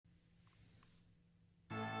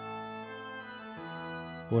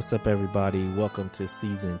What's up, everybody? Welcome to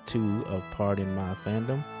season 2 of Pardon My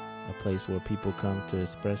Fandom, a place where people come to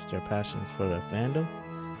express their passions for their fandom.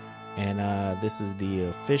 And this is the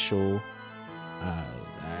official,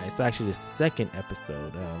 it's actually the second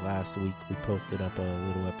episode. Last week we posted up a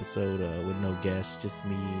little episode with no guests, just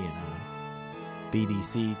me and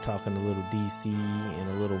BDC talking a little DC and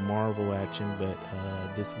a little Marvel action. But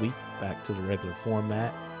this week, back to the regular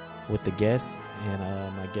format with the guests. And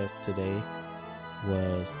my guest today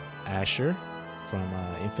was Asher from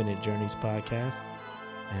Infinite Journeys podcast,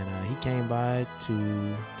 and he came by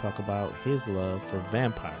to talk about his love for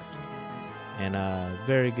vampires. And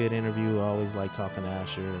very good interview. I always like talking to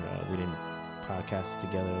Asher. We didn't podcast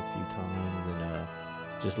together a few times, and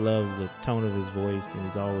just loves the tone of his voice, and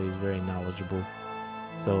he's always very knowledgeable.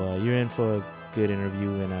 So you're in for a good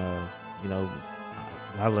interview, and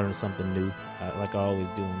I learned something new, like I always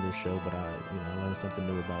do on this show. But I learned something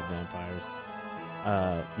new about vampires.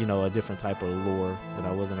 A different type of lore that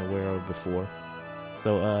I wasn't aware of before.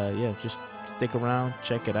 So just stick around,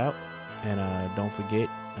 check it out, and don't forget,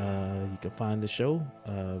 you can find the show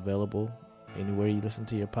available anywhere you listen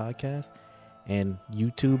to your podcast. And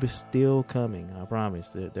YouTube is still coming. I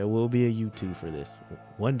promise. There will be a YouTube for this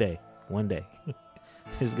one day.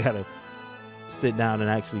 Just gotta sit down and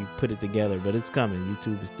actually put it together, but it's coming.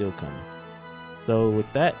 YouTube is still coming. So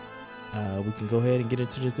with that, we can go ahead and get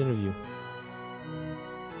into this interview.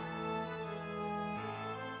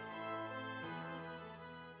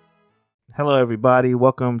 Hello, everybody.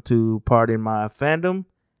 Welcome to Pardon My Fandom.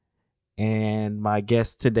 And my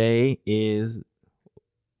guest today is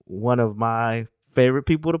one of my favorite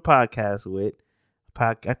people to podcast with.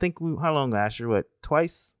 I think how long, Asher?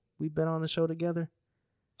 Twice we've been on the show together?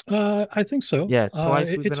 I think so. Yeah, twice.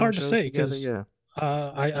 It's hard to say because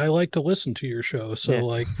I like to listen to your show.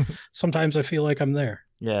 So sometimes I feel like I'm there.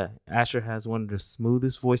 Yeah, Asher has one of the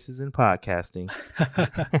smoothest voices in podcasting.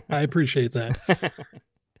 I appreciate that.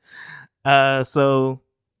 Go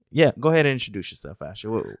ahead and introduce yourself,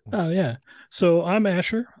 Asher. So I'm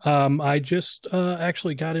Asher. I just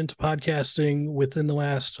actually got into podcasting within the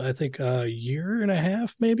last, I think, year and a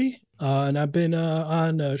half, maybe. And I've been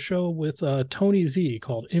on a show with Tony Z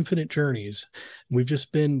called Infinite Journeys. We've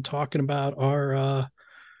just been talking about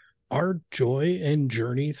our joy and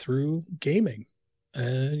journey through gaming.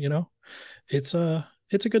 It's a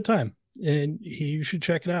good time. And you should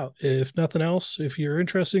check it out. If nothing else, if you're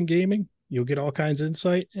interested in gaming, you'll get all kinds of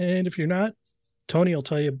insight. And if you're not, Tony will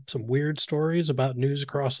tell you some weird stories about news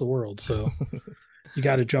across the world. So you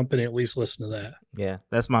got to jump in and at least listen to that. Yeah,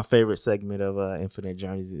 that's my favorite segment of Infinite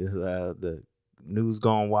Journeys is the news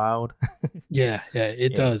gone wild.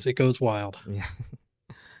 It does. It goes wild.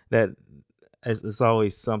 Yeah, it's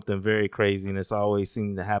always something very crazy, and it's always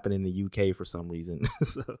seemed to happen in the UK for some reason.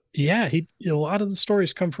 So. Yeah, a lot of the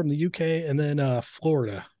stories come from the UK and then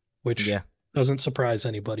Florida, which doesn't surprise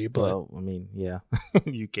anybody. But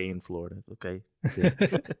UK and Florida. Okay.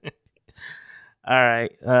 All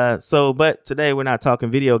right. But today we're not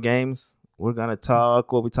talking video games. We're gonna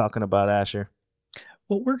talk. What we talking about, Asher?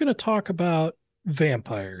 Well, we're gonna talk about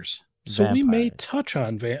vampires. So we may touch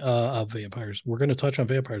on vampires. We're going to touch on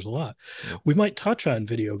vampires a lot. Yeah. We might touch on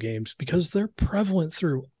video games because they're prevalent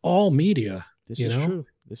through all media. This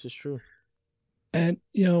is true. And,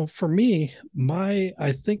 for me,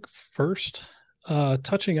 I think first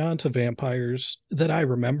touching on to vampires that I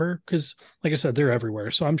remember, because like I said, they're everywhere.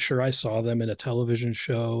 So I'm sure I saw them in a television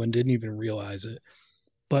show and didn't even realize it.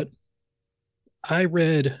 But I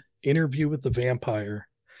read Interview with the Vampire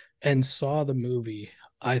and saw the movie,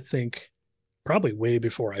 I think, probably way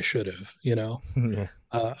before I should have, Yeah.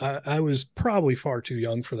 I was probably far too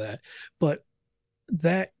young for that. But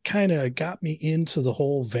that kind of got me into the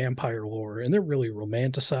whole vampire lore, and they're really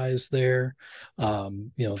romanticized there.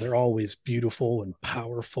 They're always beautiful and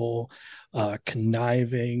powerful,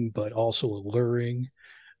 conniving, but also alluring.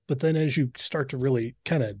 But then as you start to really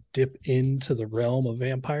kind of dip into the realm of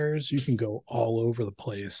vampires, you can go all over the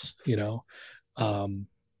place,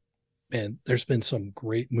 and there's been some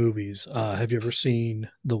great movies. Have you ever seen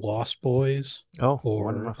The Lost Boys? Oh,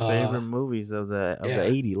 one of my favorite movies of the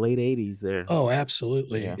late 80s there. Oh,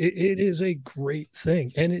 absolutely. Yeah. It is a great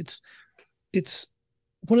thing. And it's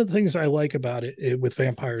one of the things I like about it with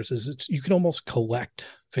vampires is you can almost collect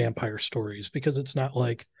vampire stories because it's not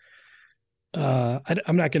like,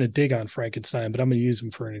 I'm not going to dig on Frankenstein, but I'm going to use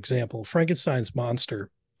him for an example. Frankenstein's monster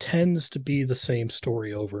tends to be the same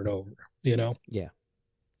story over and over, Yeah.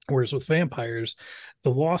 Whereas with vampires, The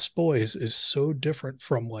Lost Boys is so different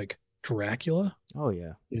from like Dracula. Oh,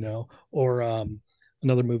 yeah. Or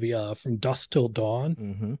another movie From Dusk Till Dawn.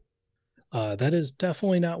 Mm-hmm. That is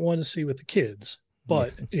definitely not one to see with the kids. Yeah.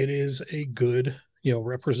 but it is a good,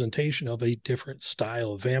 representation of a different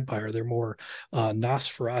style of vampire. They're more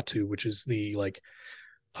Nosferatu, which is the like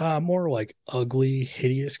more like ugly,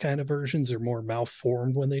 hideous kind of versions. They're more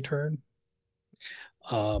malformed when they turn.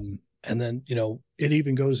 And then, it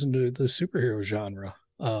even goes into the superhero genre.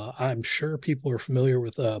 I'm sure people are familiar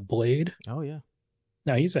with Blade. Oh yeah.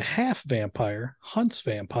 Now he's a half vampire, hunts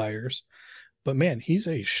vampires, but man, he's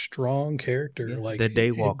a strong character. Yeah. Like The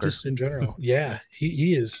Daywalker. just in general, yeah,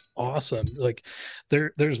 he is awesome. Like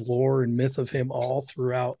there's lore and myth of him all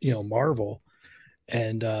throughout, Marvel,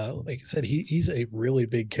 and like I said, he's a really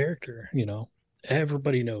big character.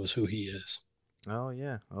 Everybody knows who he is. Oh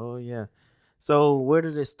yeah. Oh yeah. So where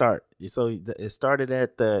did it start? So it started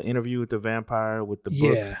at the Interview with the Vampire with the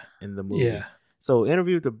book Yeah, and the movie. yeah. So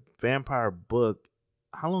Interview with the Vampire book,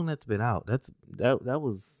 how long that's been out? That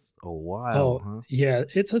was a while, Oh, huh? yeah.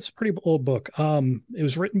 It's a pretty old book. It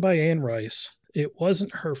was written by Anne Rice. It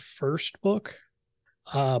wasn't her first book,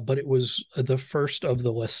 but it was the first of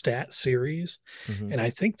the Lestat series, Hmm. and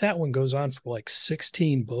I think that one goes on for like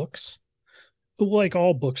 16 books. Like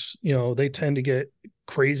all books, they tend to get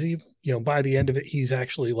crazy. By the end of it, he's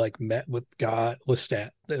actually like met with God. Lestat,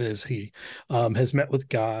 that is, he has met with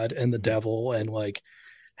God and the devil, and like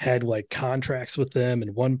had like contracts with them,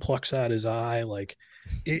 and one plucks out his eye. Like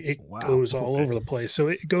it Wow. goes all Okay. over the place. So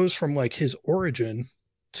it goes from like his origin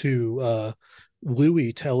to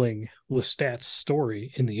Louis telling Lestat's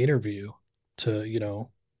story in the interview to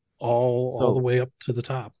all the So way up to the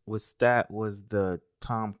top. was the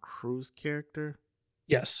Tom Cruise character?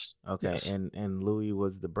 Yes, Okay, yes, and Louis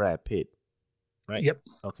was the Brad Pitt, right? yep,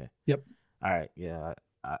 Okay. yep. All right. Yeah.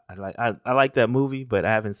 I like that movie, but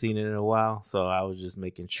I haven't seen it in a while, so I was just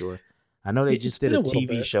making sure. I know they It's just did been a a little TV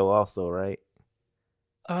bit. show also, right?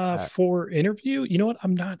 Uh, For interview, you know what?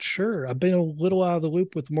 I'm not sure. I've been a little out of the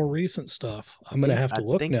loop with more recent stuff. I'm gonna have I to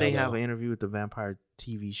look think now, they have though. an Interview with the Vampire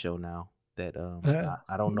TV show now that Uh,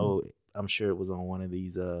 I don't know. I'm sure it was on one of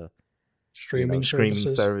these Streaming streaming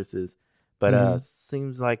services. services. But Mhm.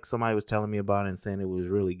 seems like somebody was telling me about it and saying it was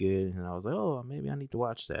really good, and I was like, oh, maybe I need to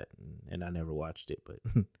watch that, and I never watched it, but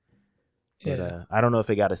but Yeah, I don't know if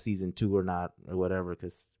it got a season 2 or not or whatever,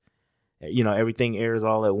 because everything airs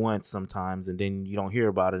all at once sometimes, and then you don't hear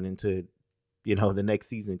about it until the next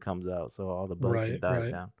season comes out, so all the buzz then right, dies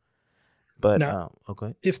right. down. But Now,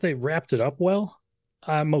 okay, if they wrapped it up well,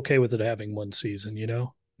 I'm okay with it having one season.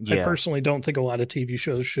 I yeah, personally don't think a lot of TV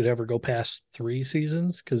shows should ever go past 3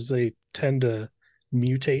 seasons because they tend to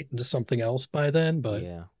mutate into something else by then. But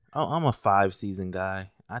yeah. I'm a 5 season guy.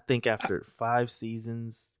 I think I, after 5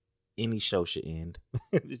 seasons, any show should end.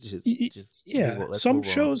 Just move yeah, on. Let's some move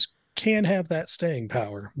on. shows can have that staying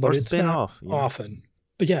power, Or but it's spin not off. often.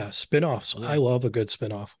 But yeah, spin-offs. I Yeah, love a good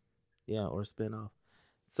spin-off. yeah, or spin off.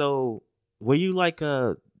 So were you like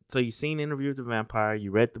so you seen Interview with the Vampire, you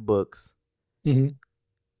read the books. Hmm.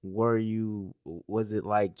 Was it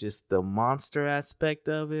like just the monster aspect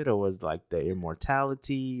of it, or was it like the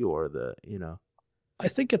immortality or the. I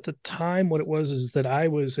think at the time what it was is that I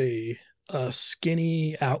was a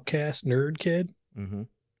skinny outcast nerd kid. Hmm.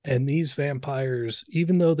 And these vampires,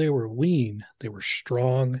 even though they were lean, they were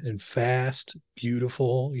strong and fast,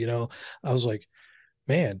 beautiful. I was like,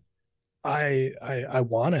 man, I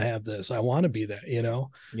want to have this. I want to be that.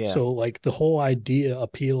 Yeah. So like the whole idea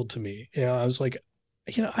appealed to me. I was like,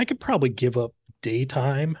 I could probably give up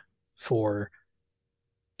daytime for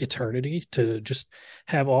eternity to just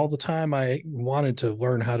have all the time I wanted to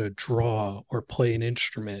learn how to draw or play an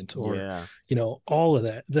instrument or Yeah. all of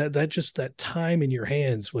that just that time in your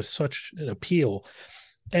hands was such an appeal.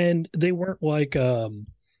 And they weren't like the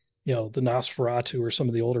Nosferatu or some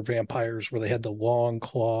of the older vampires where they had the long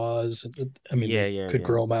claws. I mean, Yeah, they yeah, could yeah.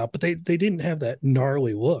 grow them out, but they didn't have that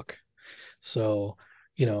gnarly look. So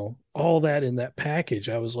all that in that package,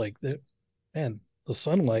 I was like, that man, the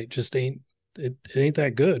sunlight just it ain't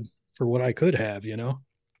that good for what I could have.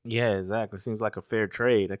 Yeah, exactly. Seems like a fair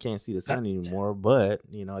trade. I can't see the I, sun anymore, but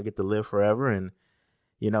I get to live forever, and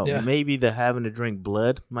yeah, maybe the having to drink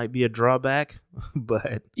blood might be a drawback,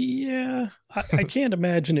 but yeah. I can't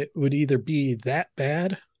imagine it would either be that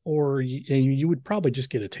bad or you would probably just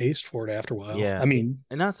get a taste for it after a while. yeah, I mean,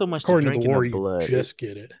 and not so much the according to the drinking lore, of you blood. just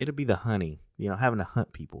get it. It'll be the hunting, having to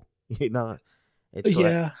hunt people. It's like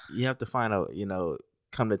Yeah, you have to find out,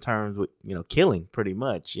 come to terms with, killing pretty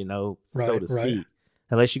much, so right, to right. speak.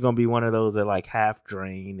 Unless you're gonna be one of those that like half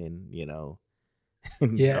drain and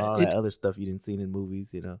and Yeah, all that other stuff you didn't see in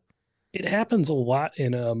movies. it happens a lot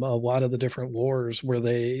in a lot of the different wars where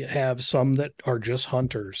they have some that are just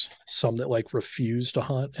hunters, some that like refuse to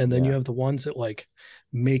hunt, and then Yeah. you have the ones that like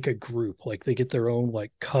make a group, like they get their own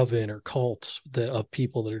like coven or cult of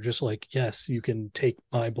people that are just like, yes, you can take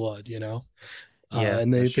my blood, Yeah,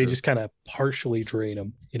 and they that's they true. just kind of partially drain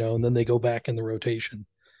them, and then they go back in the rotation.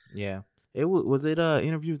 Yeah. Was it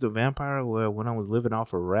Interview with the Vampire where when I was living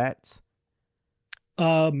off of rats?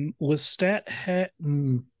 Lestat had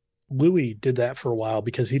Louis did that for a while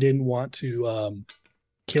because he didn't want to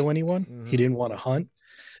kill anyone. He Mm-hmm. didn't want to hunt.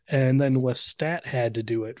 And then Lestat had to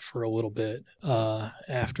do it for a little bit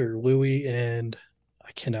after Louis and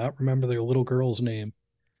I cannot remember their little girl's name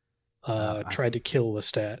I, tried to kill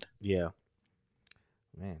Lestat. yeah,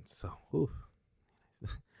 man. So, whew.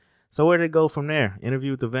 So where did it go from there?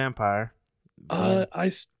 Interview with the Vampire. Then,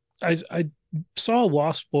 I saw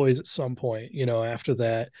Lost Boys at some point, after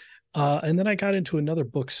that. And then I got into another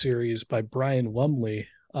book series by Brian Lumley.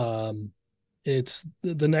 It's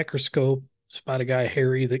the Necroscope. It's about a guy,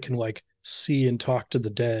 Harry, that can like see and talk to the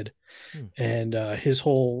dead. hmm, And his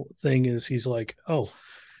whole thing is he's like, oh,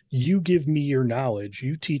 you give me your knowledge,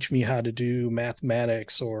 you teach me how to do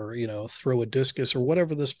mathematics or throw a discus or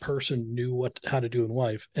whatever this person knew how to do in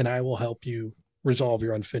life, and I will help you resolve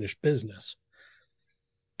your unfinished business.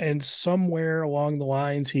 And somewhere along the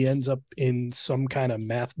lines he ends up in some kind of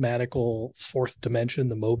mathematical fourth dimension,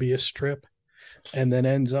 the Mobius strip, and then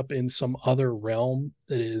ends up in some other realm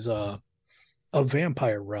that is a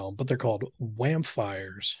vampire realm, but they're called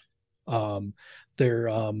Wamphires. They're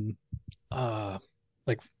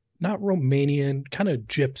like not Romanian, kind of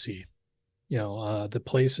gypsy. The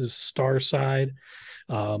place is Starside.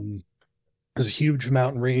 Um, there's a huge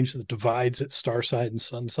mountain range that divides it Starside and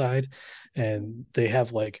Sunside, and they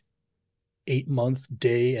have like 8-month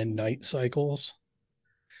day and night cycles.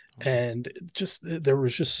 oh, And just there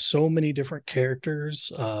was just so many different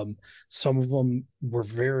characters. Some of them were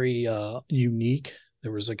very unique.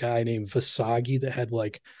 There was a guy named Visagi that had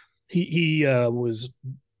like he was,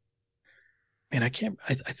 man, I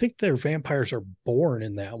think their vampires are born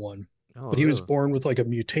in that one, oh, but he was really? born with like a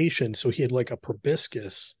mutation, so he had like a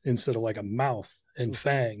proboscis instead of like a mouth and Ooh,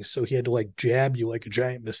 fangs, so he had to like jab you like a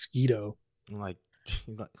giant mosquito. I'm like,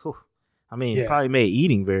 whew. I mean, Yeah, probably made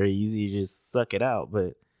eating very easy. You just suck it out,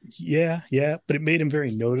 but yeah, but it made him very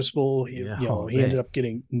noticeable. He, yeah, he ended bet. up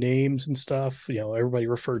getting names and stuff. Everybody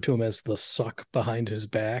referred to him as the suck behind his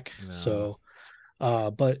back. Uh, So,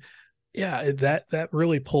 but yeah, that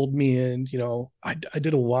really pulled me in. I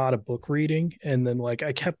did a lot of book reading, and then like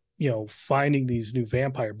I kept finding these new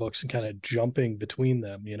vampire books and kind of jumping between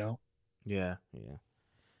them. yeah, yeah.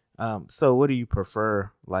 So what do you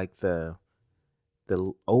prefer, like the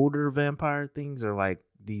older vampire things, or like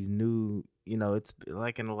these new? It's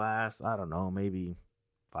like in the last, I don't know, maybe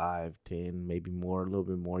 5, 10, maybe more, a little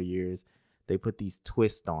bit more years, they put these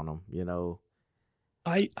twists on them.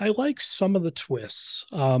 I like some of the twists.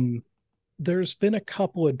 There's been a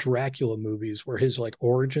couple of Dracula movies where his like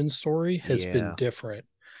origin story has been Yeah, different.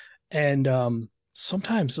 And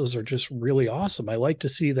sometimes those are just really awesome. I like to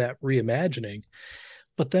see that reimagining.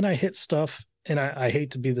 But then I hit stuff, and I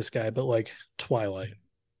hate to be this guy, but like Twilight,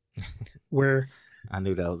 where I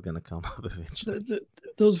knew that was gonna come up eventually. the, the,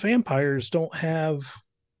 those vampires don't have,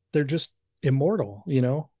 they're just immortal.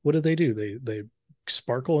 What do? They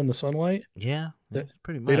sparkle in the sunlight. Yeah, That it's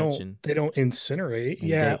pretty they much, don't they don't incinerate. and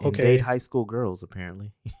Yeah, date okay. high school girls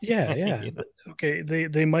apparently. Yeah. you know? Okay,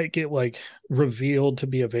 they might get like revealed to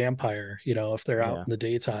be a vampire, if they're out Yeah, in the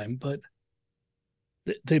daytime, but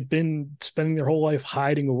they've been spending their whole life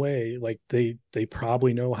hiding away. Like they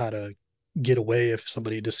probably know how to get away if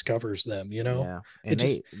somebody discovers them. yeah, It and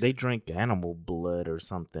just they drank animal blood or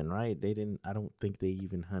something, right? They didn't. I don't think they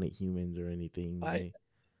even hunted humans or anything. I They,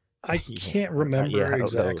 I yeah, can't yeah, remember I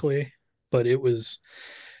don't know. exactly, but it was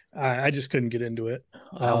I just couldn't get into it.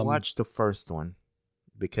 I Um watched the first one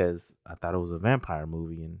because I thought it was a vampire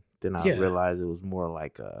movie, and then I yeah, realized it was more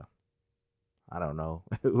like a, I don't know,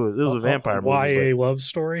 it was a a vampire movie, but YA love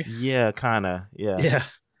story. yeah, kind of, yeah. Yeah.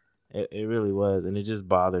 It really was, and it just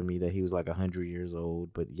bothered me that he was like 100 years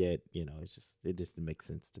old, but yet it just didn't make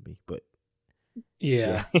sense to me. But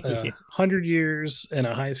Yeah, yeah, 100 years and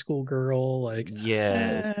a high school girl, like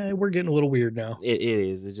yeah, we're getting a little weird now. it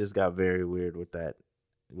is. It just got very weird with that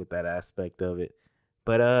aspect of it.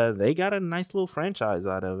 But they got a nice little franchise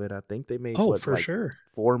out of it. I think they made Oh, what, for like sure.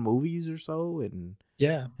 4 movies or so,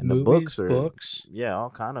 Yeah, and the movies, books are, books. yeah, all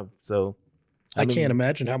kind of. So I I can't mean,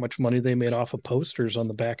 imagine how much money they made off of posters on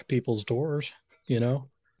the back of people's doors, you know?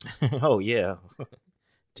 oh yeah,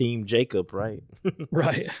 Team Jacob, right?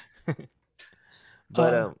 Right.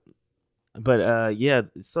 but Uh, um,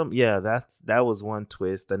 yeah, that was one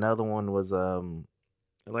twist. Another one was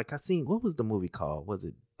like I seen, what was the movie called? Was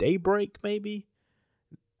it Daybreak maybe?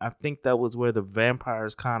 I think that was where the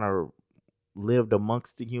vampires kind of lived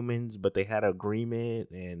amongst the humans, but they had an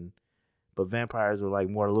agreement, and but vampires were like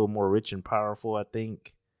more a little more rich and powerful, I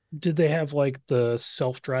think. Did they have like the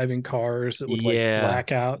self-driving cars that would like Yeah,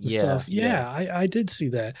 black out and yeah, stuff? yeah, Yeah, I did see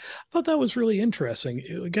that. I thought that was really interesting.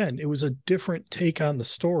 Again, it was a different take on the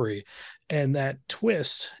story, and that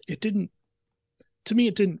twist, it didn't, to me,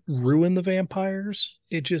 it didn't ruin the vampires.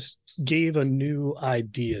 It just gave a new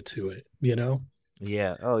idea to it, you know?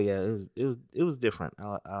 yeah. Oh yeah, it was different.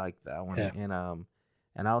 I like that one, Yeah. and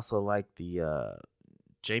I also like the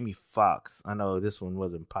Jamie Foxx. I know this one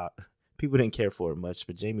wasn't pop. People didn't care for it much,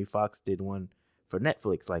 but Jamie Foxx did one for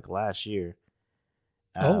Netflix like last year,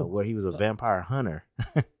 Oh, where he was a vampire hunter.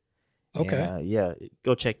 And okay. yeah,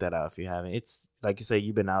 go check that out if you haven't. It's like you say,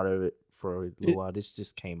 you've been out of it for a little It, while. This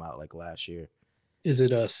just came out like last year. is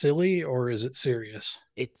it silly or is it serious?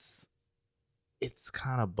 It's it's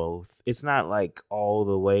kind of both. It's not like all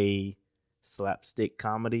the way slapstick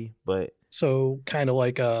comedy, but So kind of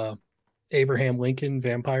like Abraham Lincoln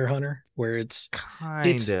Vampire Hunter, where it's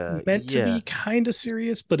kinda, meant to yeah, be kind of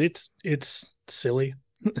serious, but it's silly.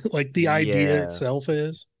 Like the idea yeah, itself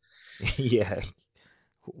is. yeah.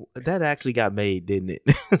 That actually got made, didn't it?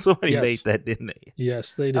 Somebody made Yes. that, didn't they?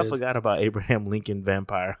 Yes, they I did. forgot about Abraham Lincoln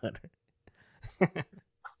Vampire Hunter.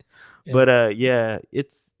 Yeah. But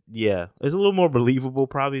it's a little more believable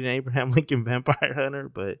probably than Abraham Lincoln Vampire Hunter.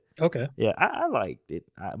 But Okay. yeah, I liked it.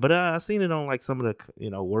 But I seen it on like some of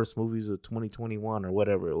the worst movies of 2021 or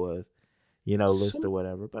whatever it was, list Some or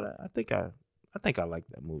whatever. But I think I like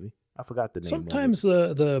that movie. I forgot the name of it. sometimes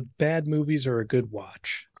the bad movies are a good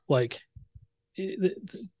watch. Like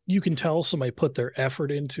you can tell somebody put their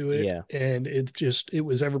effort into it, Yeah, and it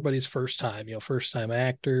was everybody's first time, first time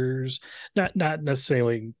actors, not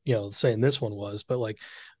necessarily saying this one was, but like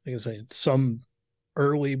I say, some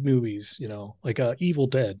early movies, like Evil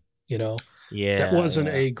Dead, that yeah, wasn't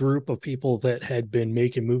yeah. a group of people that had been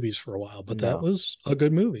making movies for a while, but that No, was a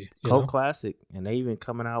good movie, cult classic, and they even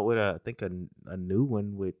coming out with I think a new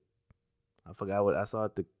one with, I forgot what I saw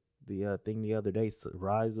at the thing the other day,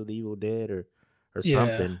 Rise of the Evil Dead or Yeah,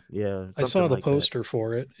 something. Yeah, I saw something the like that. poster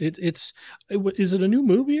for it. Is it a new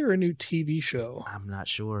movie or a new TV show? I'm not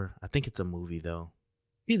sure. I think it's a movie though.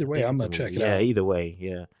 Either I way, think I'm it's a gonna movie. check it Yeah, out. either way,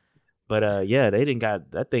 yeah. But yeah, they didn't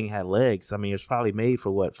got that thing had legs. I mean, it's probably made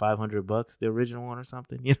for what, $500, the original one or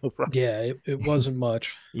something. Probably. Yeah, it wasn't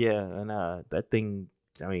much. Yeah, and that thing.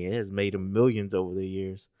 I mean, it has made them millions over the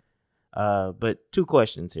years. But two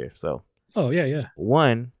questions here. So Oh yeah, yeah.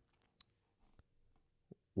 one,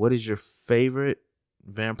 what is your favorite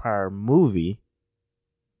vampire movie?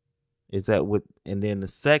 Is that what? And then the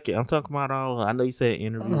second, I'm talking about all. I know you said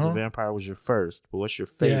Interview with the Uh-huh. Vampire was your first, but what's your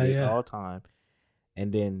Yeah, favorite yeah. all time?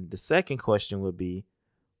 And then the second question would be,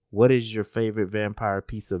 what is your favorite vampire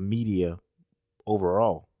piece of media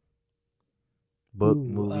overall? Book, Ooh,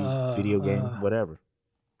 movie, video game, whatever.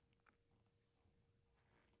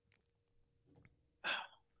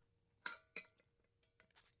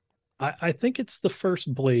 I think it's the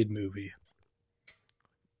first Blade movie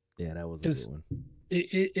Yeah, that was a good because one.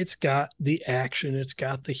 it's got the action, it's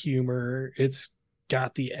got the humor, it's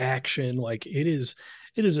got the action. Like it is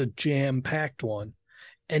a jam packed one,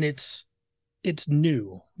 and it's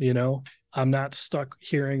new. I'm not stuck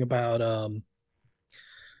hearing about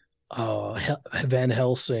Van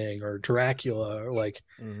Helsing or Dracula, or like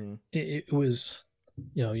Hmm. it was.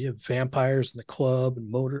 You have vampires in the club and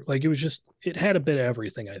motor. Like it had a bit of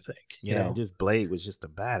everything. I think. Yeah, and just Blade was just a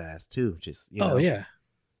badass too. Just Oh yeah,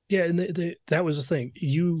 yeah, and that was the thing.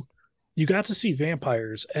 You got to see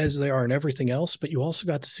vampires as they are in everything else, but you also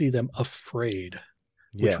got to see them afraid,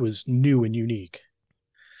 which yeah, was new and unique.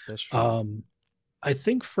 that's true. Um, I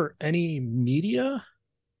think for any media,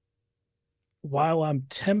 while I'm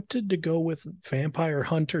tempted to go with Vampire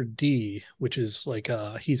Hunter D, which is like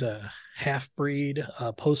he's a half breed,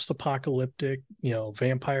 post-apocalyptic,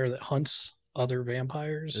 vampire that hunts other Is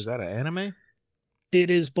vampires. that an anime? It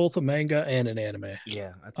is both a manga and an anime.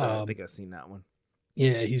 Yeah, I Um, think I've seen that one.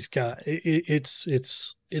 yeah, he's got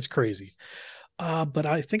it's crazy. But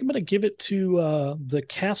I think I'm gonna give it to the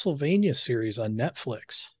Castlevania series on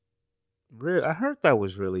Netflix. Real, I heard that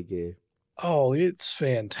was really good. Oh, it's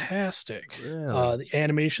fantastic. Really? The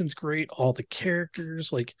animation's great. All the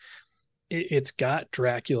characters, like it's got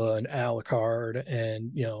Dracula and Alucard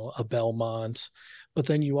and a Belmont, but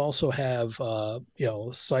then you also have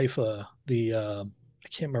Sypha, the I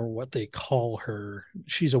can't remember what they call her.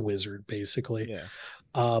 She's a wizard basically. Yeah.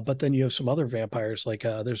 But then you have some other vampires, like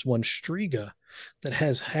there's one Striga that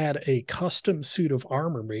has had a custom suit of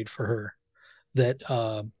armor made for her that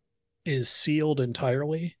is sealed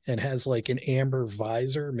entirely and has like an amber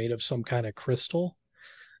visor made of some kind of crystal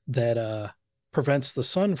that prevents the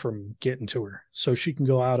sun from getting to her, so she can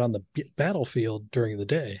go out on the battlefield during the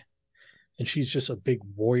day. And she's just a big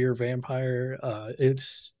warrior vampire.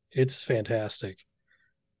 It's fantastic.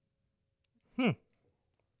 Hmm.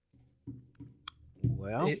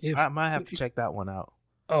 Well, If I might have to check that one out.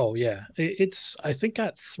 Oh yeah, it's I think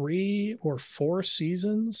got 3 or 4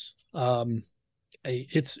 seasons.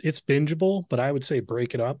 It's bingeable, but I would say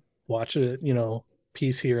break it up, watch it,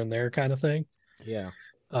 piece here and there kind of thing. Yeah.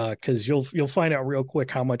 Because you'll find out real quick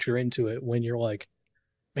how much you're into it when you're like,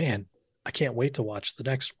 man, I can't wait to watch the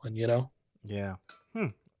next one. Yeah. Hmm.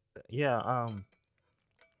 Yeah.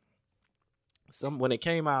 When it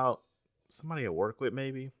came out, somebody at work with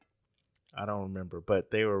maybe, I don't remember,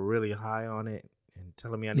 but they were really high on it and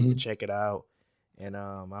telling me I need to Mhm. check it out. And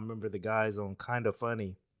I remember the guys on Kind of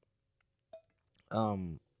Funny.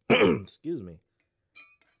 Excuse me.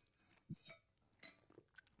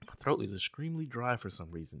 My throat is extremely dry for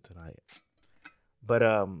some reason tonight. But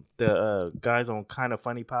the guys on Kind of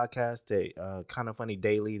Funny podcast, they Kind of Funny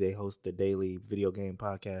Daily, they host the daily video game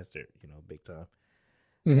podcast. They're big time.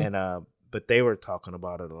 Mhm. And but they were talking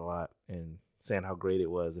about it a lot and saying how great it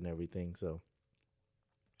was and everything. So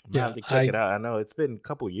I'm gonna Yeah, have to check it out. I know it's been a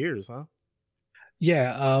couple years, huh?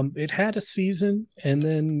 it had a season, and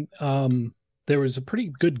then there was a pretty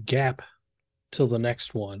good gap till the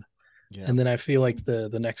next one. Yeah. And then I feel like the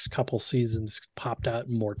next couple seasons popped out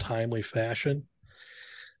in more timely fashion.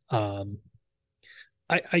 Um,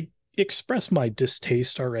 I expressed my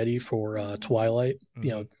distaste already for Twilight.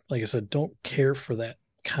 Mm-hmm. Like I said, don't care for that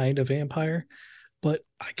kind of vampire, but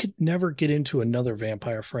I could never get into another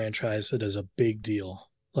vampire franchise that is a big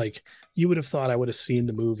deal. Like, you would have thought I would have seen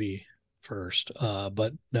the movie first,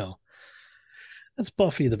 but no, that's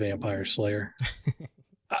Buffy the Vampire Slayer.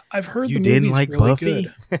 I've heard You the didn't movie's like really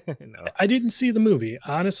Buffy? good. No, I didn't see the movie,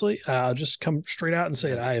 honestly. I'll just come straight out and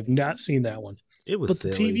say it. yeah, I have not seen that one. it was But the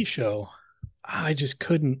TV silly. show, I just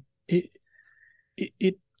couldn't.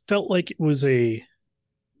 It felt like it was a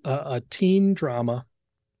teen drama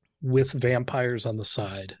with vampires on the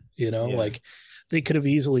side. Yeah. Like they could have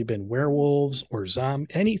easily been werewolves or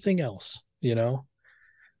zombie, anything else.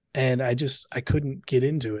 And I couldn't get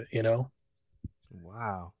into it.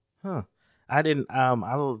 Wow. Huh. I didn't.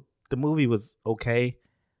 The movie was okay.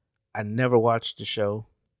 I never watched the show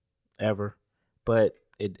ever, but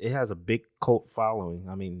it has a big cult following.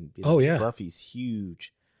 I mean, Oh yeah, Buffy's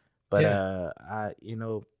huge, but yeah.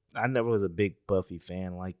 I never was a big Buffy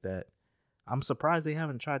fan like that. I'm surprised they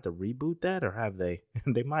haven't tried to reboot that, or have they?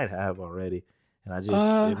 They might have already, and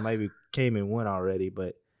Uh, it maybe came and went already,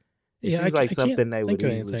 but it yeah. seems like I can't something they would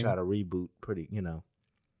think of easily try anything. to reboot pretty.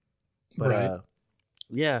 But Right.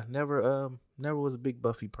 yeah, never was a big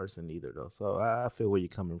Buffy person either though. So I feel where you're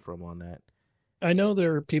coming from on that. I know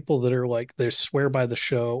there are people that are like they swear by the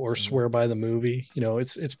show or Mhm. swear by the movie.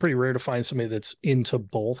 It's pretty rare to find somebody that's into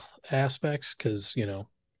both aspects because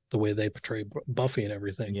the way they portray Buffy and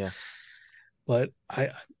everything. Yeah. But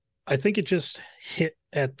I think it just hit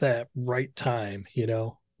at that right time.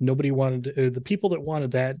 Nobody wanted the people that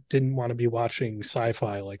wanted that didn't want to be watching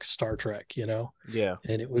sci-fi like Star Trek. Yeah.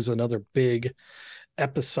 And it was another big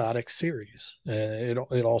episodic series. It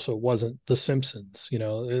also wasn't The Simpsons.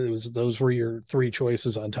 It was those were your three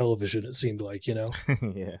choices on television. It seemed like. Yeah,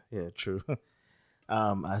 yeah, true.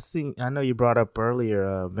 I know you brought up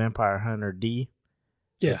earlier Vampire Hunter D,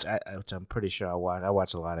 Yeah. which I'm pretty sure I watch. I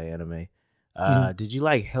watch a lot of anime. Mhm. Did you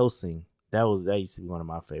like Helsing? That used to be one of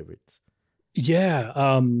my favorites. Yeah.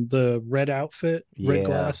 The red outfit, red Yeah.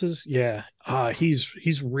 glasses. Yeah.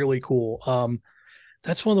 He's really cool.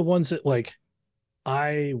 That's one of the ones that like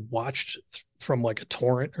I watched from like a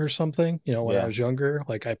torrent or something. When I Yeah. was younger,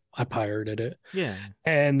 like I pirated it, Yeah.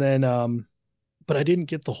 and then but I didn't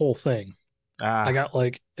get the whole thing. I Ah, got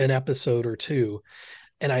like an episode or two,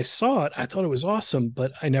 and I saw it. I thought it was awesome,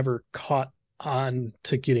 but I never caught on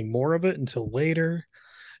to getting more of it until later.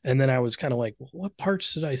 And then I was kind of like, well, what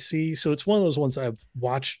parts did I see? So it's one of those ones I've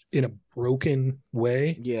watched in a broken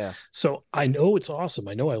way. yeah. So I know it's awesome.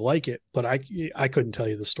 I know I like it, but I couldn't tell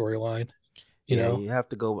you the storyline, you Yeah, know? you have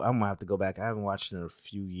to go. I'm gonna have to go back. I haven't watched it in a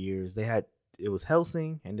few years. It was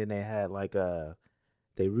Helsing, and then they had like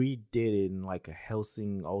they redid it in like a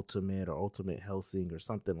Helsing Ultimate or Ultimate Helsing or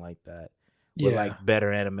something like that, with Yeah. like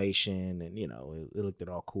better animation and it looked it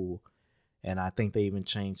all cool. And I think they even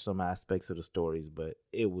changed some aspects of the stories, but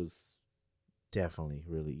it was definitely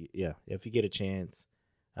really, yeah. If you get a chance,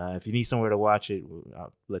 if you need somewhere to watch it,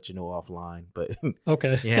 I'll let you know offline. But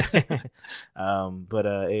Okay. yeah, but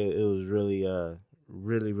it was really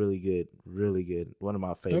Really, really good. Really good. One of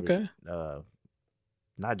my favorite. Okay,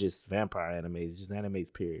 Not just vampire animes, just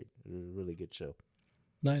animes. Period. Really good show.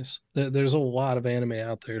 nice. There's a lot of anime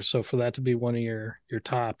out there, so for that to be one of your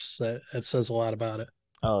tops, that says a lot about it.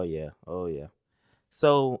 Oh yeah. Oh yeah.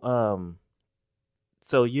 So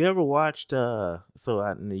so you ever watched?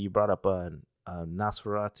 You brought up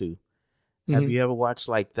Nosferatu. Have Hmm. you ever watched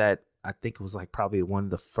like that? I think it was like probably one of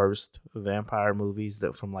the first vampire movies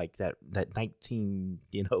that from like that 19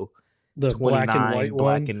 The black and 29 white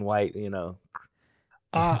black one. and white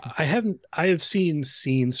I haven't. I have seen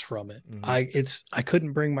scenes from it. hmm I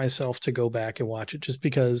couldn't bring myself to go back and watch it just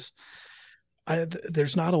because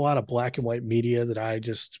there's not a lot of black and white media that I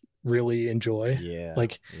just really enjoy. Yeah,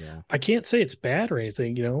 Like, yeah, I can't say it's bad or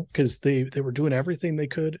anything, because they were doing everything they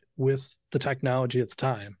could with the technology at the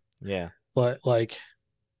time. yeah, But like,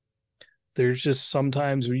 there's just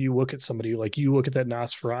sometimes where you look at somebody, like you look at that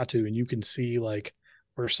Nosferatu, and you can see like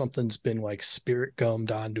where something's been like spirit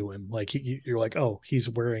gummed onto him. Like you're like, oh, he's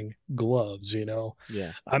wearing gloves.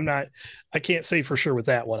 yeah, I'm not, I can't say for sure with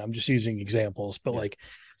that one. I'm just using examples, but yeah. like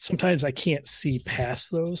sometimes I can't see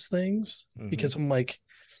past those things hmm because I'm like,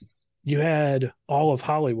 you had all of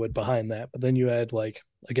Hollywood behind that, but then you had like,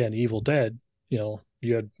 again, Evil Dead, you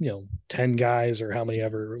had, 10 guys or how many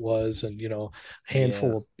ever it was, and, Yeah,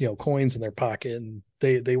 handful of, coins in their pocket. And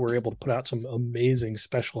they were able to put out some amazing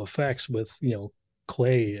special effects with,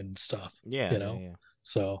 clay and stuff, yeah, you yeah, know? yeah.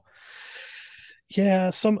 So yeah,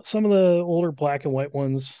 some of the older black and white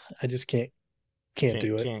ones, I just can't Can't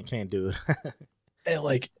do it. can't do it. And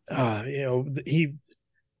like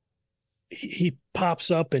he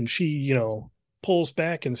pops up and she, pulls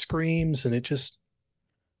back and screams, and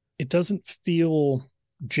it doesn't feel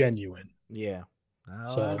genuine. Yeah, I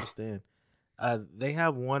So understand. They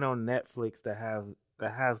have one on Netflix that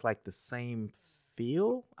has like the same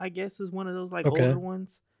feel. I guess is one of those like okay, older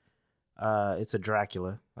ones. It's a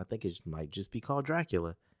Dracula. I think it might just be called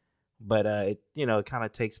Dracula, but it kind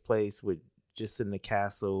of takes place with just in the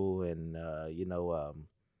castle, and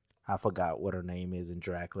I forgot what her name is in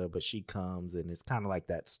Dracula, but she comes, and it's kind of like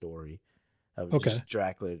that story of okay, just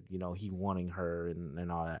Dracula, he wanting her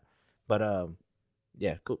and all that. But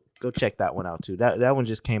yeah, go check that one out too. That one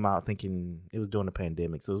just came out thinking it was during the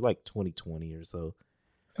pandemic, so it was like 2020 or so.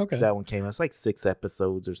 okay, That one came out. It's like 6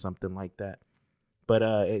 episodes or something like that. But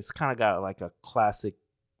it's kind of got like a classic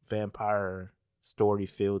vampire story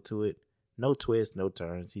feel to it. No twists, no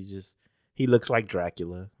turns. He looks like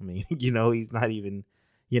Dracula. I mean, he's not even,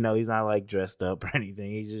 he's not like dressed up or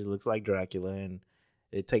anything. He just looks like Dracula, and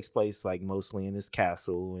it takes place like mostly in this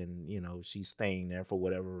castle, and she's staying there for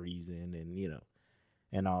whatever reason, and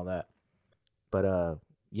and all that. But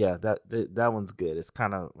yeah, that one's good. It's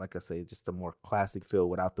kind of like I say, just a more classic feel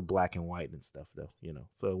without the black and white and stuff, though.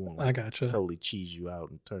 So it won't I like gotcha, totally cheese you out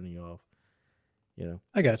and turn you off. You know.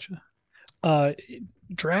 I gotcha. uh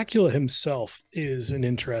Dracula himself is an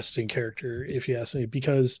interesting character, if you ask me,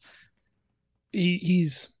 because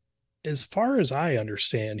he's, as far as I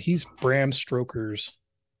understand, he's Bram Stoker's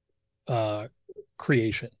uh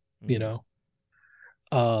creation, you Mm-hmm.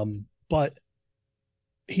 know but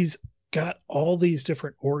he's got all these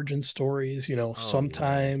different origin stories. Oh yeah.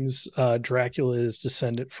 Sometimes Dracula is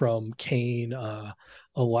descended from Cain. A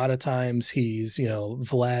lot of times he's,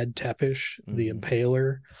 Vlad Tepes, the Mm-hmm.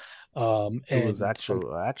 Impaler. Who was And some,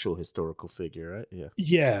 actual historical figure, right? Yeah.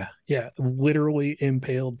 yeah, yeah, literally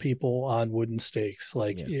impaled people on wooden stakes.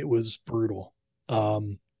 Like, Yeah. it was brutal.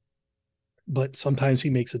 But sometimes he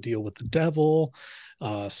makes a deal with the devil.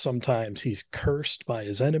 Sometimes he's cursed by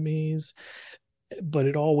his enemies, but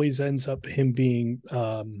it always ends up him being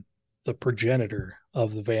the progenitor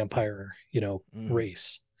of the vampire, Mm-hmm.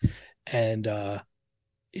 race. And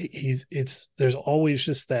it's there's always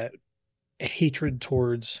just that hatred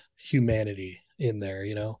towards humanity in there.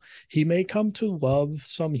 He may come to love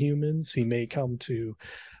some humans, he may come to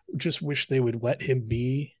just wish they would let him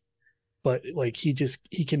be, but like he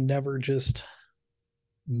can never just,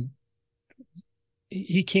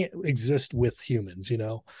 he can't exist with humans.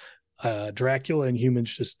 Dracula and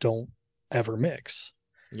humans just don't ever mix.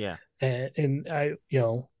 Yeah. And I,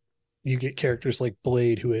 you get characters like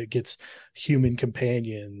Blade, who it gets human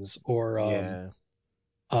companions, or Yeah.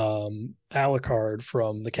 Alucard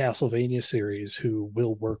from the Castlevania series, who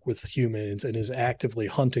will work with humans and is actively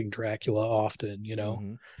hunting Dracula often.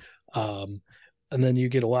 Mm-hmm. Um, and then you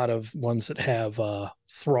get a lot of ones that have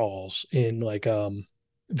thralls in, like,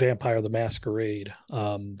 Vampire the Masquerade,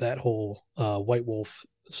 that whole White Wolf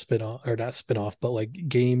spin-off, or not spin-off, but like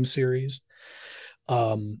game series.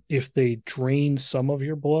 If they drain some of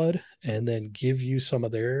your blood and then give you some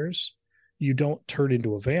of theirs, you don't turn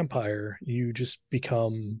into a vampire. You just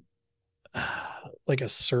become like a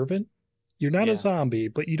servant. You're not a Yeah. zombie,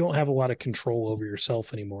 but you don't have a lot of control over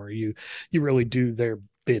yourself anymore. You really do their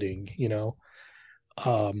bidding, you know.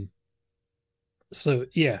 Um, so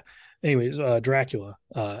yeah. Anyways, Dracula.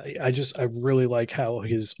 I really like how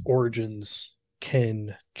his origins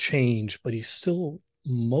can change, but he's still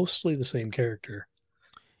mostly the same character.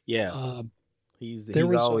 Yeah. Um, there He's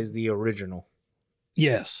was a, always the original.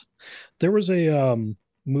 yes, there was a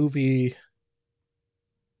movie.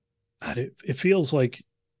 It feels like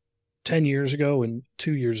 10 years ago and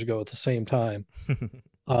 2 years ago at the same time.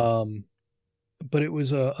 Um, but it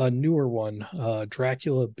was a newer one,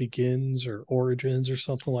 Dracula Begins or Origins or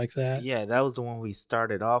something like that. Yeah, that was the one we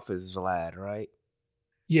started off as Vlad, right?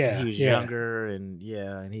 And he Yeah, was yeah. younger, and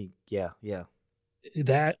yeah, and he, yeah, yeah,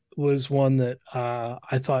 That was one that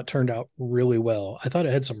I thought turned out really well. I thought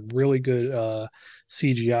it had some really good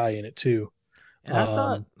CGI in it too. and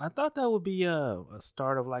Um, I thought that would be a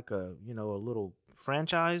start of like a a little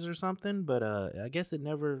franchise or something, but I guess it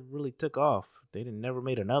never really took off. They didn't never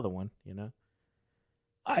made another one, you know.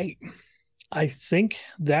 I I think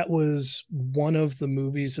that was one of the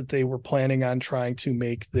movies that they were planning on trying to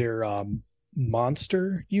make their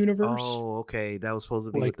monster universe, Oh, okay, that was supposed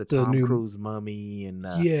to be with like the the Tom new. Cruise mummy, and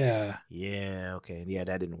Yeah, yeah, okay, yeah,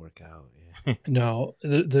 that didn't work out. Yeah, no,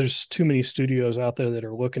 there's too many studios out there that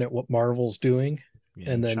are looking at what Marvel's doing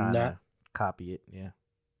yeah, and and then trying not to copy it. Yeah,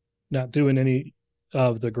 not doing any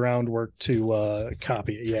of the groundwork to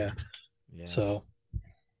copy it. Yeah, yeah, so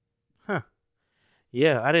huh.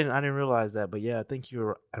 Yeah, I didn't realize that, but yeah, I think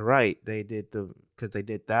you're right. They did because they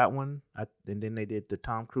did that one, and then they did the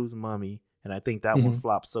Tom Cruise Mummy, and I think that one mhm.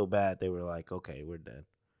 flopped so bad they were like, okay, we're done.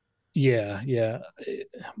 Yeah, yeah.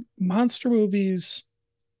 Monster movies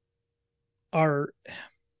are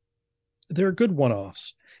they're good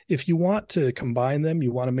one-offs. If you want to combine them,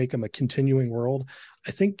 you want to make them a continuing world,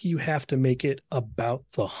 I think you have to make it about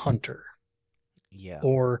the hunter. Yeah,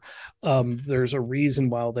 Or there's a reason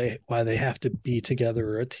why they have to be together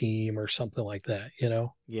or a team or something like that, you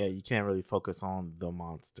know? yeah, you can't really focus on the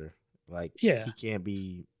monster. Like Yeah. he can't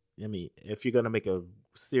be. I mean, if you're gonna make a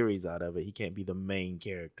series out of it, he can't be the main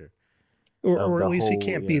character of Or at the least he whole.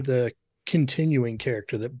 can't be Yeah, the continuing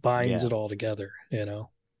character that binds yeah, it all together, you know?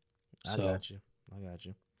 I So got you. I got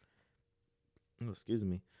you. Oh, excuse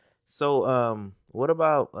me. So, what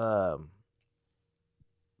about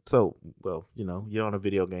So, well, you're on a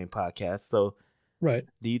video game podcast. So, right.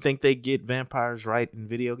 do you think they get vampires right in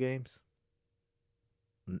video games?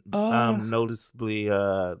 Uh Noticeably,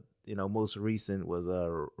 most recent was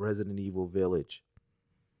Resident Evil Village.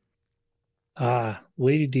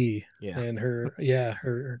 Lady D Yeah, and her, yeah,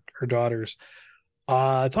 her daughters.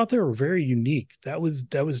 I thought they were very unique. That was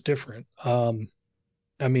different.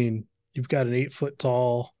 I mean, you've got an 8 foot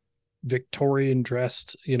tall Victorian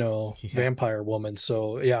dressed, yeah. vampire woman.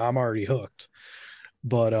 So yeah, I'm already hooked.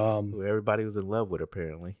 But Who everybody was in love with,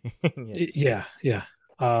 apparently. Yeah, yeah, yeah.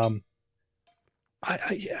 Um,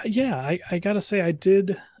 I gotta say I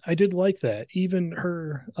did like that. Even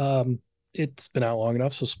her, it's been out long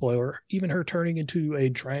enough, so spoiler. Even her turning into a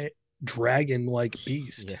dragon like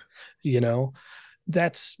beast, yeah, you know,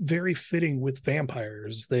 that's very fitting with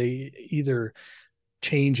vampires. They either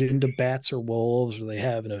change into bats or wolves, or they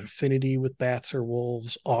have an affinity with bats or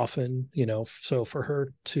wolves often, so for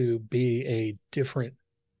her to be a different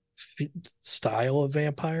style of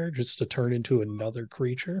vampire, just to turn into another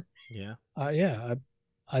creature, yeah, yeah,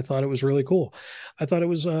 I thought it was really cool. I thought it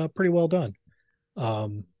was pretty well done.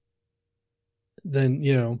 um then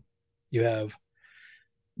you have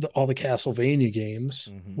all the Castlevania games,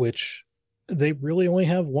 hmm, which they really only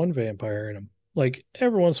have one vampire in them. Like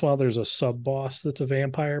every once in a while, there's a sub boss that's a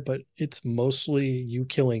vampire, but it's mostly you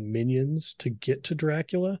killing minions to get to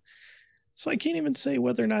Dracula. So I can't even say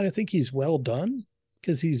whether or not I think he's well done,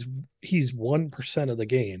 because he's 1% of the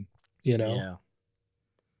game, you know. yeah, yeah.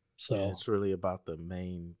 So It's really about the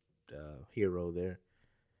main hero there.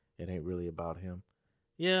 It ain't really about him.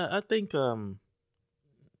 Yeah, I think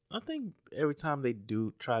every time they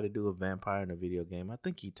do try to do a vampire in a video game, I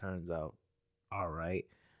think he turns out all right.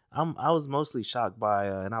 I was mostly shocked by,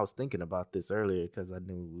 and I was thinking about this earlier because I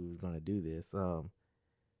knew we were gonna do this.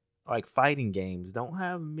 Like fighting games don't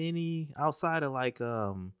have many outside of like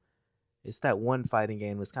it's that one fighting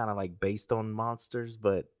game that's kind of like based on monsters,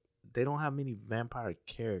 but they don't have many vampire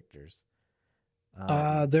characters.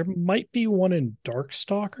 there might be one in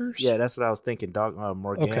Darkstalkers. Yeah, that's what I was thinking. Dark Okay.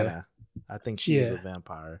 Morgana, I think she was a Yeah.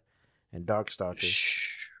 vampire, and Darkstalkers.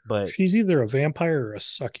 Sh- But She's either a vampire or a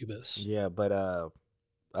succubus. yeah, but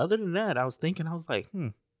other than that, I was thinking, I was like,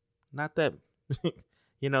 not that.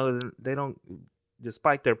 they don't,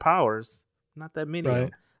 despite their powers, not that many of Right.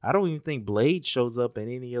 them. I don't even think Blade shows up in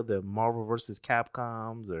any of the Marvel versus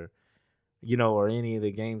Capcoms or any of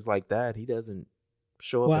the games like that. He doesn't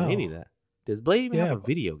show up in any of Wow. that. Does Blade even have Yeah. a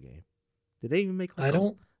video game? Did they even make I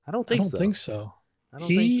don't I don't I think don't so. think so. I don't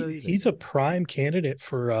think so either. He's a prime candidate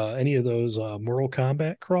for any of those Mortal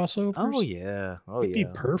Kombat Oh crossovers. yeah. Oh He'd be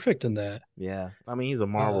yeah. perfect in that. Yeah. I mean, he's a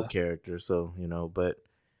Marvel Uh, character, so but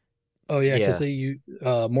oh yeah, because yeah.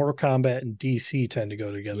 they Mortal Kombat and DC tend to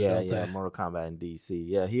go together, Yeah, don't yeah, they? Mortal Kombat and DC.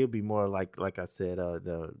 Yeah, he'll be more like I said,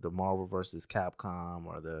 the Marvel versus Capcom,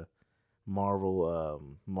 or the Marvel,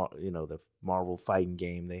 the Marvel fighting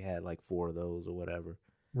game. They had like 4 of those or whatever.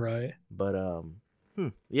 Right. But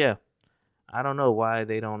yeah, I don't know why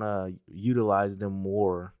they don't utilize them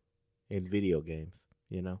more in video games.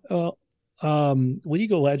 Well,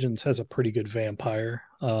 League of Legends has a pretty good vampire.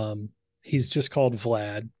 He's just called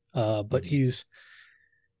Vlad, but Mhm.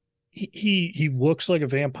 he looks like a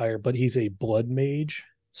vampire, but he's a blood mage,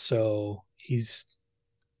 so he's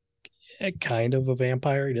a kind of a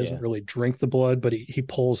vampire. He doesn't Yeah, really drink the blood, but he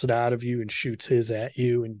pulls it out of you and shoots his at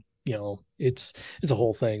you, and it's a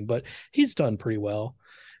whole thing. But he's done pretty well.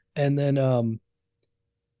 And then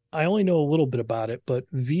I only know a little bit about it, but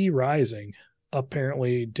V Rising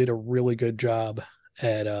apparently did a really good job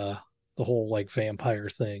at the whole like vampire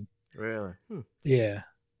thing. really. Yeah.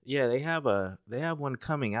 Yeah, they have one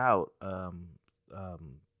coming out. Um,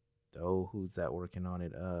 oh, who's that working on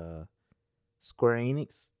it? Square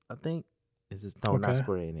Enix, I think. Is this no, not Okay.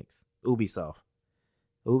 Square Enix. Ubisoft.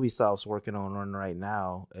 Ubisoft's working on one right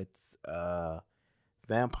now. It's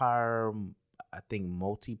vampire, I think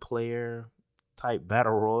multiplayer type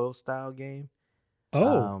battle royal style game.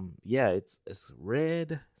 Oh, Yeah, it's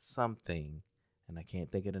Red something, and I can't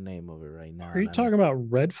think of the name of it right now. are you talking about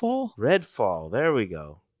Redfall? Redfall. There we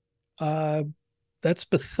go. Uh, that's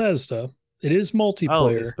Bethesda. It is Oh, it's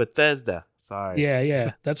multiplayer. Bethesda. Sorry.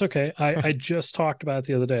 Yeah, that's okay. I just talked about it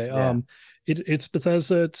the other day. Yeah. It's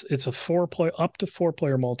Bethesda. It's a up to 4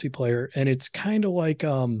 player multiplayer, and it's kind of like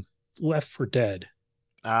Left 4 Dead,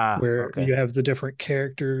 Ah, where okay. you have the different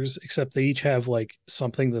characters, except they each have like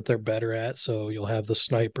something that they're better at. So you'll have the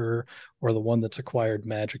sniper or the one that's acquired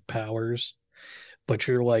magic powers. But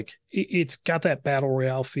you're like, it's got that battle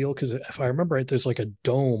royale feel because if I remember right, there's like a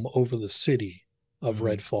dome over the city of Mm-hmm.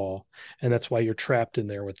 Redfall, and that's why you're trapped in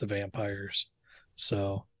there with the vampires.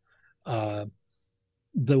 So, uh,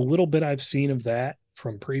 the little bit I've seen of that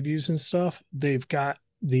from previews and stuff, they've got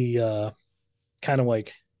the kind of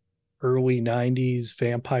like early '90s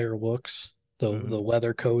vampire looks, the Mm-hmm.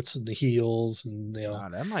 leather coats and the heels, and Ah,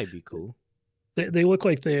 that might be cool. they look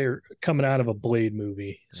like they're coming out of a Blade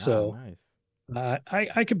movie. Ah, So nice.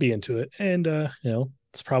 I could be into it, and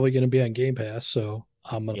it's probably going to be on Game Pass, so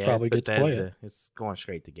I'm gonna Yeah, it's probably get to play it. Bethesda. It's going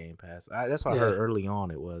straight to Game Pass. That's what I Yeah, heard early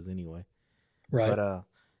on. It was anyway. right. But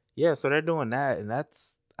yeah. So they're doing that, and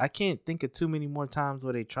I can't think of too many more times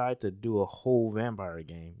where they tried to do a whole vampire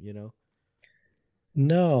game.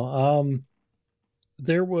 No,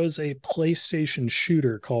 there was a PlayStation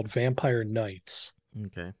shooter called Vampire Knights,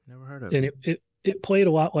 Okay, never heard of and it. it played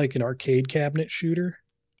a lot like an arcade cabinet shooter.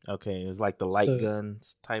 Okay, it was like the light So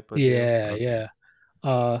guns type of deal. yeah, Okay.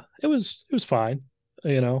 yeah. It was fine.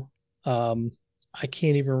 You know, I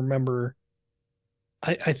can't even remember.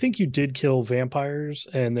 I think you did kill vampires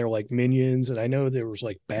and they're like minions, and I know there was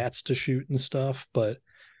like bats to shoot and stuff, but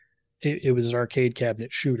it was an arcade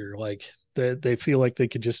cabinet shooter. Like they feel like they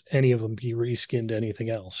could just any of them be reskinned to anything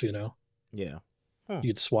else. Yeah. Huh. You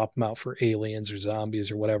could swap them out for aliens or zombies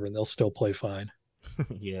or whatever, and they'll still play fine.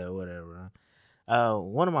 Yeah, whatever.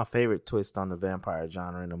 One of my favorite twists on the vampire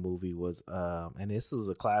genre in a movie was, and this was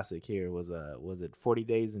a classic here, was it 40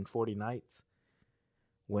 Days and 40 Nights,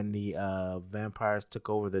 when the vampires took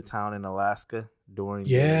over the town in Alaska during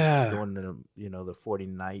the Yeah, during the the 40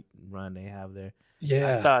 night run they have there. I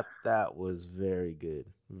yeah, thought that was very good,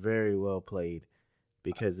 very well played,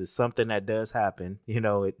 because it's something that does happen. It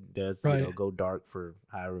does right, go dark for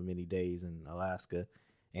however many days in Alaska,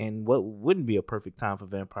 and what wouldn't be a perfect time for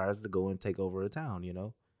vampires to go and take over a town,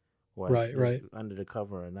 or right. as under the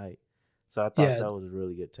cover of night. So I thought Yeah, that was a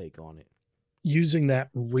really good take on it. using that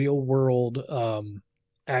real world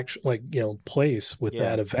action like place with Yeah.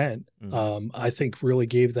 that event, Hmm. I think really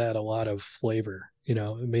gave that a lot of flavor. It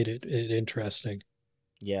made it interesting.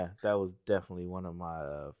 Yeah, that was definitely one of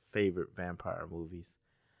my favorite vampire movies.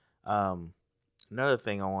 Um, Another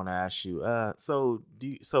thing I want to ask you.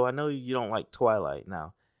 So I know you don't like Twilight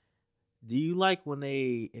now. Do you like when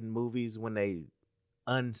they in movies when they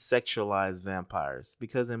unsexualize vampires?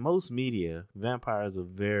 Because in most media, vampires are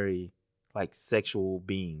very like sexual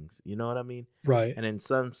beings. You know what I mean? Right. And then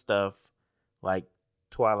some stuff, like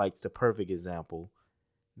Twilight's the perfect example.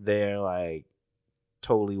 They're like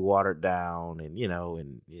totally watered down, and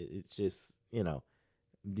and it's just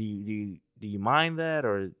do you mind that,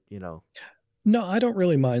 or No, I don't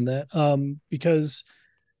really mind that. Because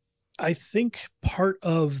I think part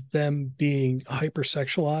of them being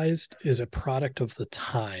hypersexualized is a product of the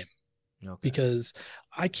time. okay, Because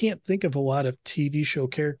I can't think of a lot of TV show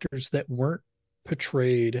characters that weren't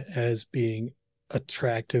portrayed as being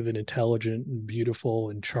attractive and intelligent and beautiful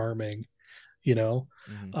and charming, you know.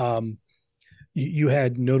 hmm Um, you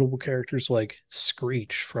had notable characters like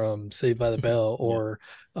Screech from Saved by the Bell yeah, or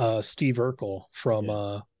Steve Urkel from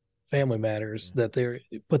yeah, Family Matters. yeah,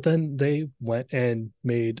 But then they went and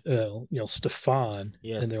made Stefan,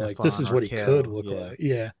 yeah. and they're like, this Stefan is what he could Arkell, look yeah, like.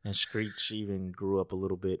 Yeah, and Screech even grew up a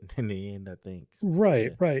little bit in the end, I think. right,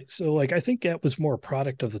 Yeah. right. So like, I think that was more a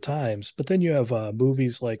product of the times. But then you have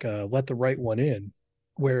movies like Let the Right One In,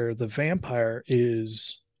 where the vampire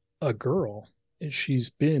is a girl, and she's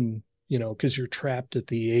been, because you're trapped at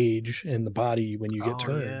the age and the body when you get Oh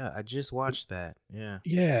turned. yeah, I just watched that. Yeah.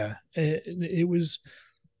 Yeah, it was.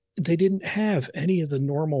 They didn't have any of the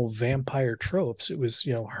normal vampire tropes. It was,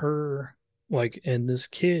 her like and this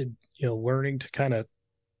kid, learning to kind of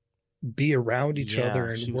be around each Yeah, other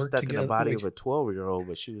and she was work stuck in the together. body of Like, a 12-year-old,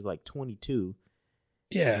 but she was like 22,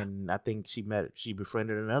 yeah, and I think she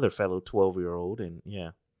befriended another fellow 12-year-old, and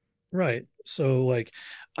yeah. right. So like,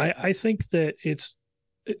 I think that it's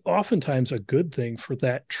oftentimes a good thing for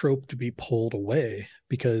that trope to be pulled away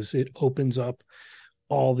because it opens up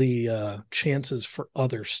all the chances for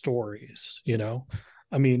other stories.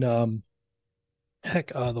 I mean, heck,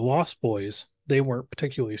 the Lost Boys, they weren't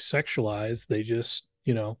particularly sexualized. They just,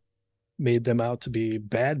 made them out to be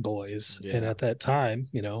bad boys. And Yeah. at that time,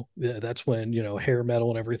 that's when, hair metal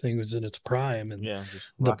and everything was in its prime and Yeah, just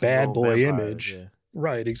the rock and bad roll boy vampires, image. yeah.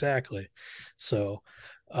 Right, exactly. So,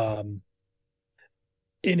 um,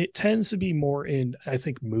 and it tends to be more in, I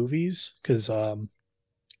think, movies because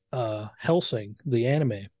Helsing, the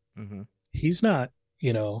anime, Mhm. he's not,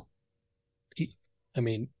 you know, he, I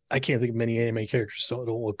mean, I can't think of many anime characters that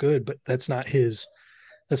don't look good, but that's not his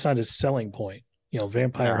selling point.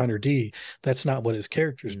 Vampire No. Hunter D, that's not what his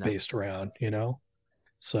character's No. based around.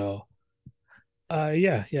 So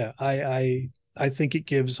yeah, yeah. I think it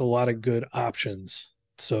gives a lot of good options.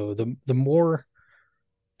 So the more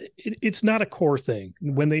it's not a core thing.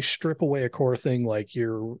 When they strip away a core thing like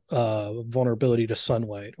your vulnerability to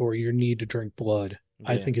sunlight or your need to drink blood,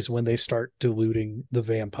 I Yeah. think is when they start diluting the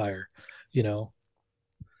vampire, you know.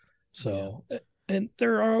 Yeah. So, and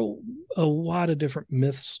there are a lot of different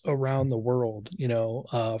myths around the world,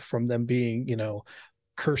 from them being,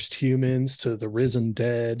 cursed humans to the risen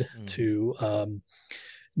dead Mhm. to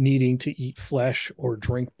needing to eat flesh or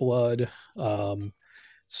drink blood.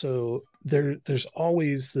 So there's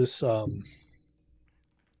always this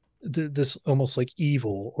almost like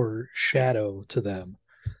evil or shadow to them.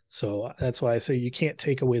 So that's why I say you can't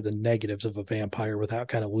take away the negatives of a vampire without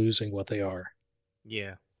kind of losing what they are.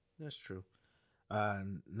 Yeah. That's true. Uh,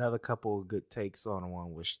 Another couple of good takes on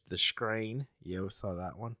one was The Strain. You ever saw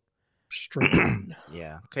that one? Strain.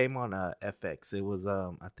 Yeah, came on FX. It was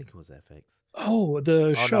I think it was FX. Oh, the Oh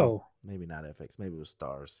no, show. maybe not FX. Maybe it was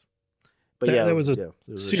Stars. But That yeah, that was a it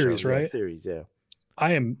was a show. series, Yeah, right? series. Yeah,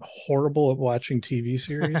 I am horrible at watching TV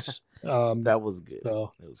series. that was good.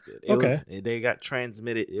 So It was good. okay. They got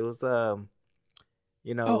transmitted. It was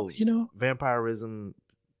you Oh, know, vampirism.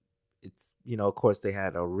 It's of course they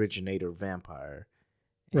had originator vampire,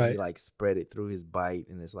 and he right. like spread it through his bite,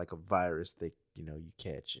 and it's like a virus that you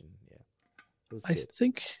catch, and yeah, it was I good.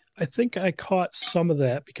 think I think I caught some of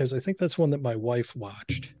that because I think that's one that my wife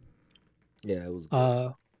watched. Yeah, it was good.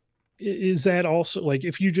 Uh, is that also like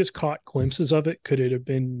if you just caught glimpses of it, could it have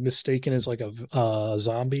been mistaken as like a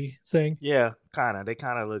zombie thing? Yeah, kind of. They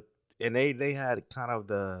kind of look, and they had kind of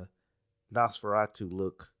the Nosferatu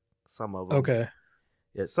look. Some of them, Okay.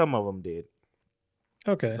 yeah, some of them did,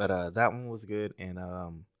 Okay. but that one was good. And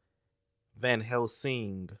Van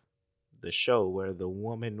Helsing, the show where the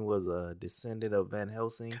woman was a descendant of Van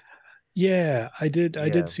Helsing. Yeah, I did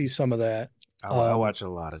Yeah, see some of that. I Um, watch a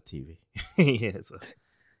lot of TV. Yeah, so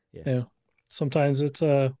yeah. you know, sometimes it's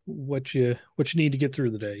what you need to get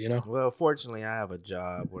through the day. Well, fortunately, I have a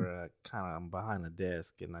job where I kind of I'm behind a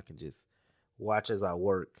desk and I can just watch as I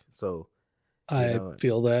work. So you I know,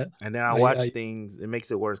 feel that. and then I watch I things. It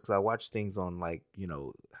makes it worse because I watch things on like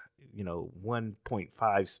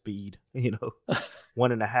 1.5 speed, I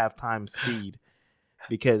 1.5 times speed,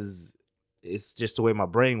 because it's just the way my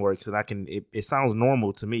brain works, and it sounds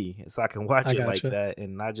normal to me, so I can watch I it like gotcha. that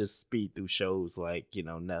and not just speed through shows like,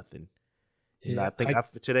 nothing. I Yeah, think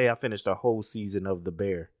today I finished a whole season of The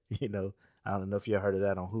Bear. I don't know if you heard of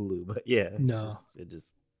that on Hulu, but yeah, no, it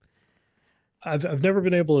just I've never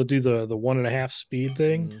been able to do the 1.5 speed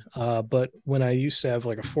thing. mm, But when I used to have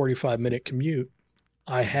like a 45-minute commute,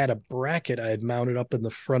 I had a bracket I had mounted up in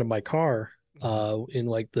the front of my car, mm, in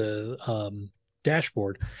like the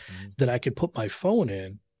dashboard, mm, that I could put my phone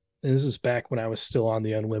in. And this is back when I was still on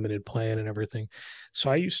the unlimited plan and everything.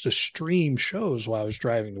 So I used to stream shows while I was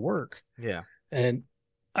driving to work. yeah, And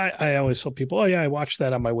I always tell people, oh, yeah, I watched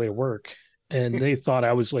that on my way to work. And they thought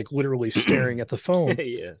I was like literally staring at the phone.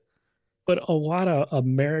 yeah, But a lot of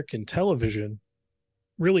American television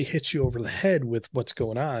really hits you over the head with what's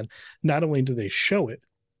going on. Not only do they show it,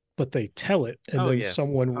 but they tell it and oh then yeah,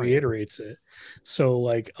 someone oh yeah, reiterates it. So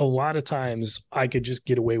like a lot of times I could just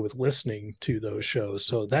get away with listening to those shows.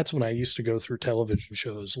 So that's when I used to go through television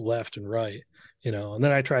shows left and right, and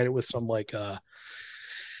then I tried it with some like I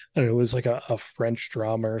don't know, it was like a French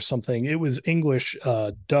drama or something. It was English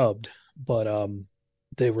dubbed, but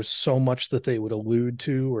there was so much that they would allude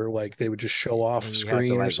to or like they would just show off and you have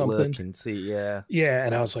to screen or like something. look and see, yeah. Yeah,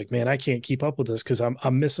 and I was like, man, I can't keep up with this because I'm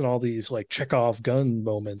missing all these like Chekhov gun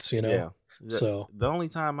moments. Yeah. The So the only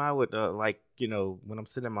time I would like, when I'm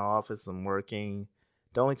sitting in my office and working,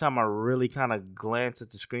 the only time I really kind of glance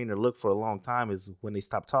at the screen or look for a long time is when they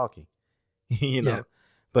stop talking. you yeah, know.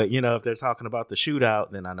 But if they're talking about the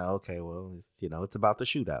shootout, then I know, okay, well, it's about the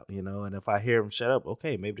shootout. And if I hear them shut up,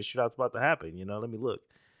 okay, maybe the shootout's about to happen. Let me look.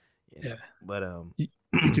 yeah, But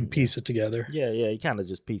you can yeah. piece it together. Yeah, you kind of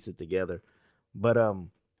just piece it together. But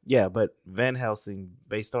yeah, but Van Helsing,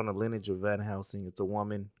 based on the lineage of Van Helsing, it's a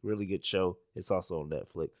woman, really good show. It's also on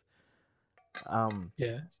Netflix. Um,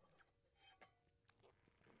 Yeah,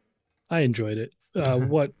 I enjoyed it.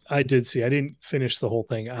 What I did see, I didn't finish the whole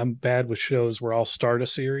thing. I'm bad with shows where I'll start a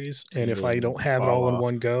series, and and if I then don't have it fall all in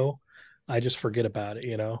one off. go, I just forget about it.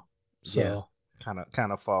 Yeah, So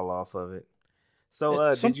kind of fall off of it. So,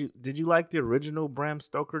 some, did you like the original Bram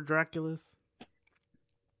Stoker Draculas?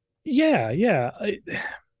 yeah, yeah.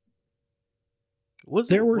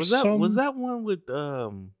 There were Was some, that one with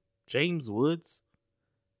James Woods?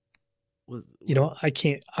 Was I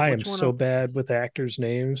can't. I am which one so of bad with actors'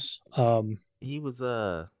 names. he was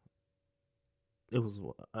it was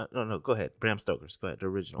no, no, go ahead, Bram Stoker's, go ahead, the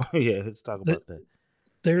original. Yeah, let's talk The, about that.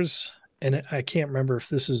 there's, and I can't remember if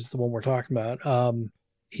this is the one we're talking about.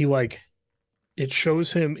 He like it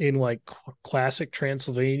shows him in like classic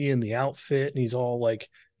Transylvania in the outfit, and he's all like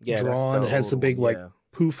Yeah, that's the drawn. It has old the one. big like Yeah,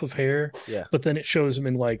 poof of hair, yeah. but then it shows him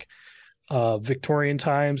in like Victorian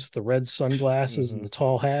times, the red sunglasses and Hmm. the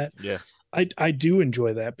tall hat. Yeah, I do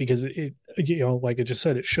enjoy that because like I just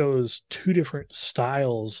said, it shows two different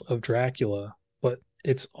styles of Dracula, but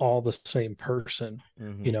it's all the same person,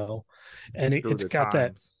 you hmm know, and through it's the got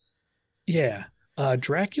that. times. Yeah,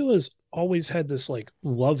 Dracula's always had this like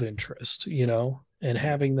love interest, and Yeah,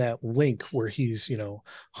 having that link where he's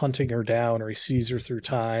hunting her down, or he sees her through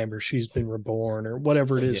time, or she's been reborn, or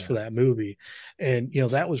whatever it is yeah, for that movie, and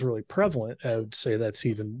that was really prevalent. I would say that's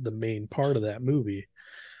even the main part of that movie.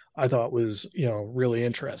 I thought was really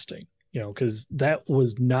interesting, because that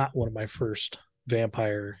was not one of my first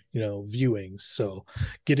vampire viewings. So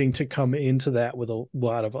getting to come into that with a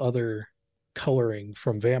lot of other coloring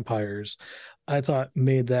from vampires, I thought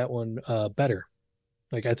made that one better.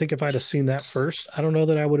 Like I think if I'd have seen that first, I don't know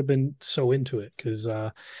that I would have been so into it, because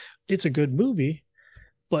it's a good movie,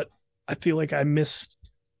 but I feel like I missed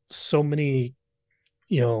so many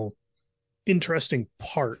you know interesting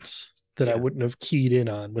parts that I yeah, wouldn't have keyed in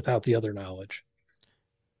on without the other knowledge.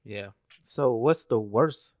 yeah. So, what's the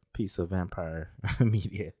worst piece of vampire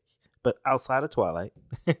media? But outside of Twilight.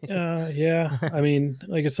 Yeah. I mean,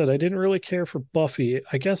 like I said, I didn't really care for Buffy.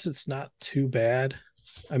 I guess it's not too bad.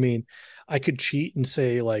 I mean, I could cheat and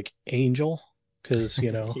say like Angel, because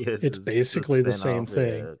Yes, it's it's a basically the same spin-off. Yeah,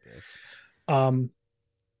 thing. okay. Um,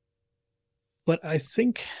 but I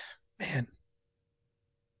think, man,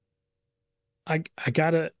 I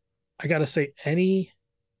gotta say any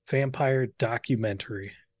vampire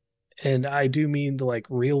documentary, and I do mean the like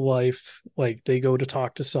real life, like they go to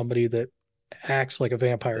talk to somebody that acts like a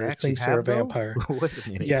They vampire or actually thinks they're a have those? vampire. Wait a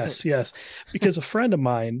minute. Yes, yes. Because a friend of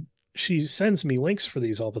mine, she sends me links for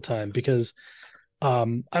these all the time because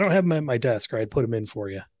I don't have them at my desk, or I'd put them in for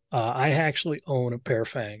you. I actually own a pair of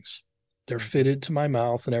fangs. They're Okay. fitted to my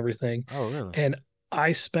mouth and everything. Oh, really? And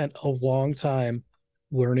I spent a long time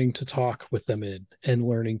learning to talk with them in, and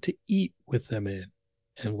learning to eat with them in,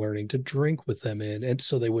 and learning to drink with them in, and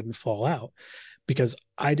so they wouldn't fall out. because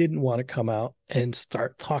I didn't want to come out and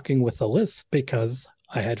start talking with a lisp because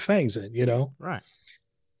I had fangs in, you know? Right.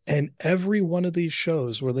 And every one of these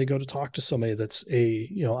shows where they go to talk to somebody that's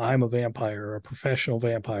I'm a vampire or a professional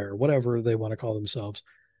vampire, or whatever they want to call themselves,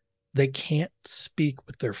 they can't speak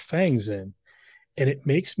with their fangs in. And it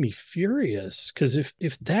makes me furious because if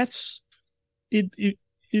that's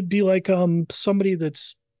it'd be like somebody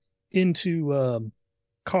that's into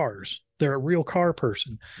cars. They're a real car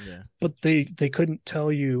person, Yeah. but they couldn't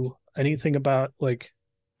tell you anything about like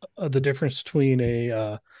the difference between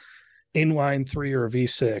a inline three or a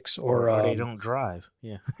V6 Or they don't drive.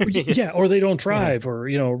 Yeah. yeah, or they don't drive, or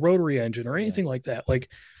rotary engine or Yeah. anything like that.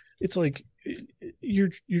 Like it's like you're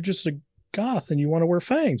just a goth and you want to wear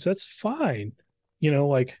fangs. That's fine.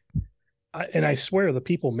 Like I swear the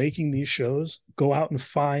people making these shows go out and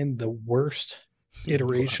find the worst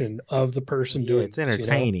iteration of the person Yeah, doing it's this,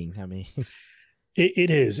 entertaining. I mean, it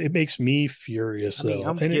is. It makes me furious though.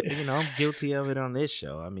 I'm guilty of it on this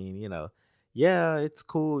show. I mean, yeah, it's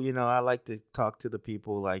cool. I like to talk to the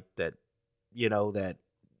people like that, that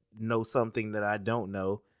know something that I don't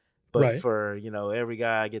know. But right. for, every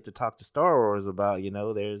guy I get to talk to Star Wars about,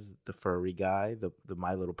 there's the furry guy, the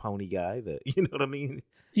My Little Pony guy, you know what I mean?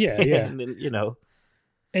 Yeah, yeah. And then,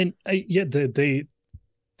 And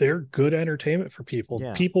they're good entertainment for people.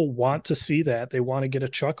 Yeah. People want to see that. They want to get a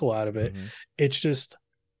chuckle out of it. Mm-hmm. It's just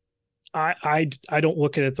I don't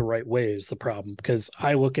look at it the right way is the problem, because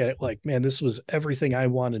I look at it like, man, this was everything I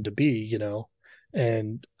wanted to be,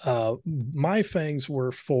 And my fangs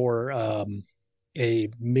were for a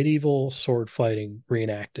medieval sword fighting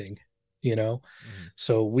reenacting, Mm-hmm.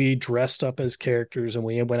 So we dressed up as characters and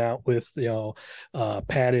we went out with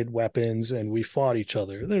padded weapons and we fought each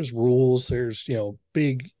other. There's rules, there's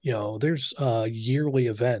big, there's yearly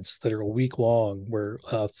events that are a week long where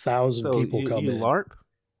 1,000 people come you in. LARP?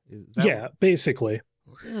 Yeah, basically.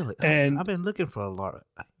 Really? And I've been looking for a LARP.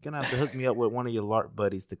 You're gonna have to hook me up with one of your LARP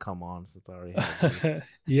buddies to come on, since I already have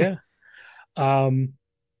yeah.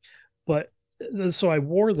 But so I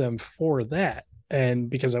wore them for that. And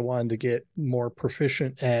because I wanted to get more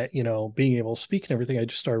proficient at, being able to speak and everything, I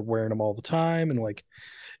just started wearing them all the time. And like,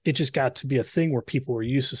 it just got to be a thing where people were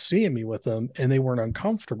used to seeing me with them and they weren't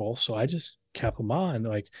uncomfortable. So I just kept them on.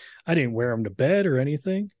 Like, I didn't wear them to bed or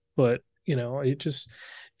anything, but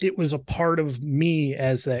it was a part of me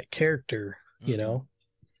as that character,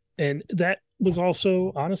 and that was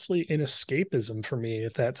also honestly an escapism for me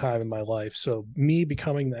at that time in my life. So me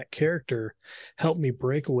becoming that character helped me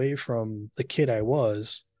break away from the kid I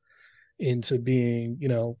was into being,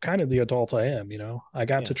 kind of the adult I am. I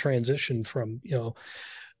got to transition from,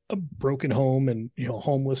 a broken home and,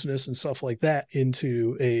 homelessness and stuff like that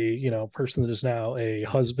into a, person that is now a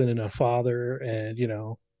husband and a father and,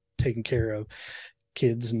 taking care of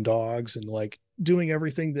kids and dogs and like doing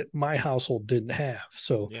everything that my household didn't have.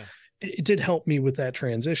 So it did help me with that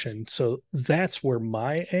transition. So that's where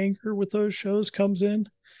my anger with those shows comes in.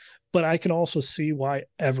 But I can also see why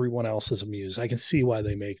everyone else is amused. I can see why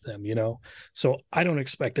they make them, So I don't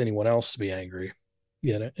expect anyone else to be angry.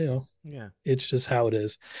 Yeah. It's just how it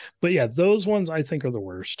is. But yeah, those ones I think are the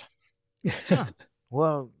worst. Huh.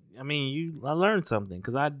 Well, I mean, I learned something,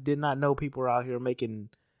 because I did not know people were out here making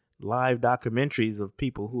live documentaries of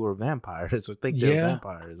people who are vampires or think they're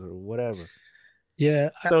vampires or whatever. Yeah.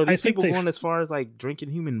 So these people going as far as like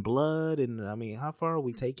drinking human blood, and I mean, how far are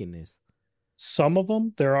we taking this? Some of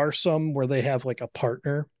them, there are some where they have like a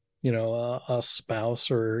partner, a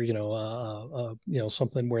spouse, or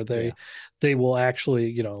something where they will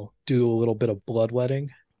actually do a little bit of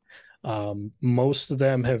bloodletting. Most of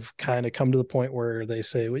them have kind of come to the point where they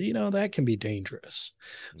say, well, that can be dangerous.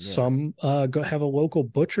 Some go have a local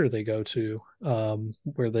butcher they go to,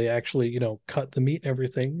 where they actually, cut the meat and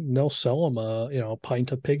everything. And they'll sell them a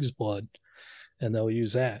pint of pig's blood, and they'll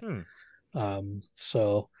use that.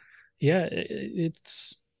 So yeah,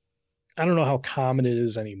 it's, I don't know how common it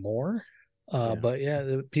is anymore, but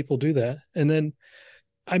yeah, people do that. And then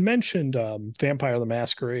I mentioned Vampire the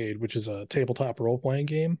Masquerade, which is a tabletop role-playing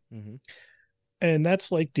game. Mm-hmm. And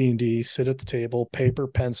that's like D&D, sit at the table, paper,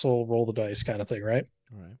 pencil, roll the dice kind of thing, right?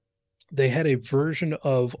 Right. They had a version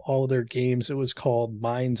of all of their games. It was called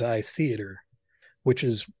Mind's Eye Theater, which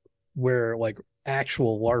is where like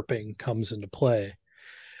actual LARPing comes into play,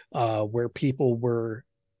 where people were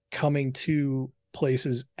coming to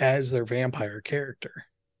places as their vampire character.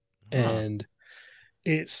 And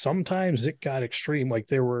sometimes it got extreme. Like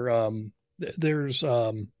there's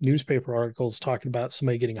newspaper articles talking about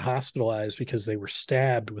somebody getting hospitalized because they were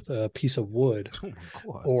stabbed with a piece of wood. Oh my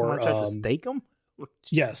God. Or somebody tried to stake them?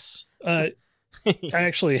 Yes. I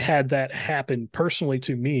actually had that happen personally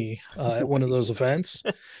to me at one of those events.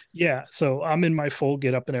 Yeah, so I'm in my full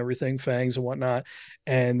get up and everything, fangs and whatnot,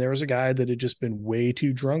 and there was a guy that had just been way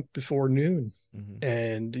too drunk before noon, Hmm.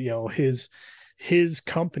 and his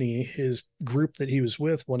company, his group that he was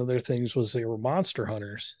with, one of their things was they were monster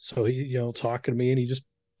hunters. So he, talking to me, and he just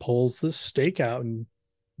pulls this stake out and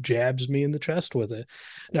jabs me in the chest with it.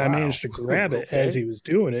 Now I Wow. managed to grab it as Okay. he was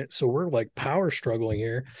doing it, so we're like power struggling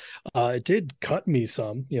here. It did cut me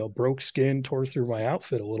some, broke skin, tore through my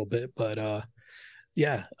outfit a little bit, but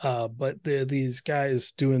yeah. But these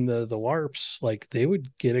guys doing the LARPs, like they would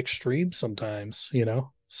get extreme sometimes,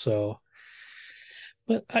 So,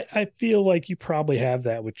 but I feel like you probably have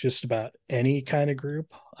that with just about any kind of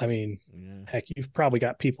group. I mean, Yeah. heck, you've probably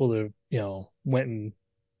got people that went and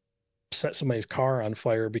set somebody's car on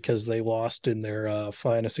fire because they lost in their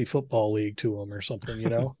fantasy football league to them or something.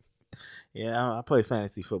 Yeah, I play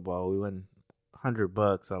fantasy football. We won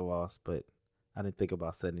 $100. I lost, but I didn't think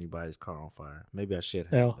about setting anybody's car on fire. Maybe I should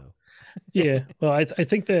have Well, though. yeah. Well, I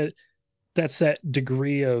think that that's that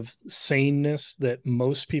degree of saneness that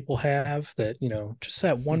most people have, that, just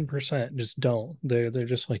that 1% just don't. They're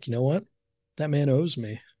just like, you know what? That man owes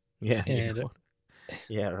me. Yeah, you And know.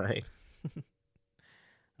 Yeah, right.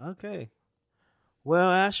 Okay. Well,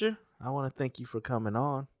 Asher, I want to thank you for coming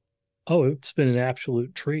on, oh, it's been an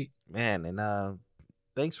absolute treat. man, and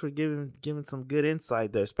thanks for giving some good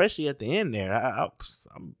insight there, especially at the end there.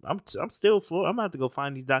 I'm still floored. I'm gonna have to go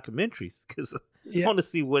find these documentaries because I Yeah. want to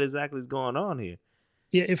see what exactly is going on here.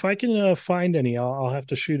 Yeah, if I can find any, I'll have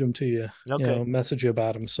to shoot them to you, Okay. message you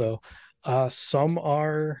about them. So, some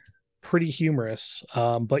are pretty humorous,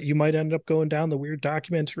 but you might end up going down the weird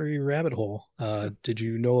documentary rabbit hole. Hmm. Did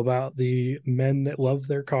you know about the men that love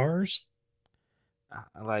their cars?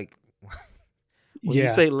 I like when you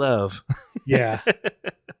Yeah, say love. yeah,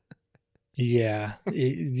 yeah.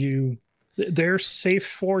 They're safe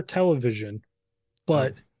for television, Oh,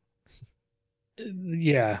 but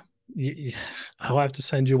yeah, I'll have to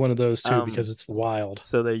send you one of those too um. because it's wild.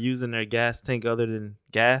 So they're using their gas tank other than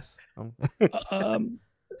gas. Um,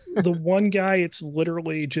 the one guy, it's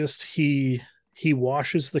literally just he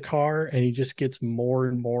washes the car and he just gets more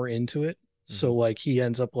and more into it. Hmm. So like he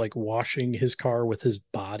ends up like washing his car with his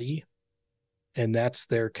body, and that's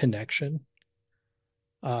their connection.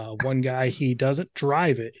 One guy, he doesn't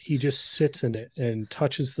drive it, he just sits in it and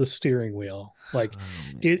touches the steering wheel. Like Oh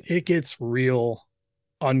man. it gets real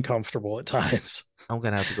uncomfortable at times. I'm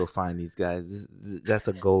gonna have to go find these guys. That's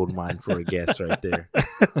a gold mine for a guest right there.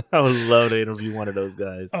 I would love to interview one of those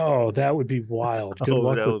guys. Oh, that would be wild. Good Oh,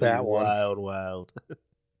 luck that with would be that one. wild, wild.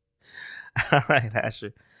 All right,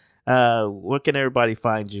 Asher. Where can everybody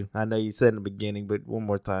find you? I know you said in the beginning, but one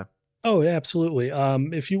more time. Oh, yeah, absolutely.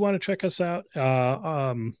 If you want to check us out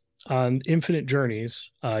on Infinite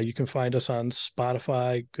Journeys, you can find us on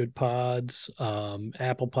Spotify, Good Pods,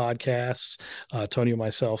 Apple Podcasts. Tony and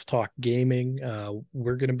myself talk gaming.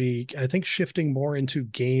 We're going to be, I think, shifting more into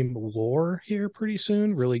game lore here pretty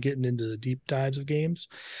soon, really getting into the deep dives of games.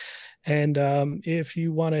 And if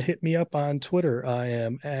you want to hit me up on Twitter, I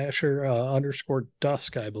am Asher underscore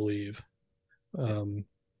Dusk, I believe. Okay. Um,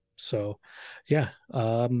 so, yeah.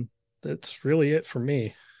 That's really it for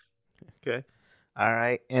me. Okay. All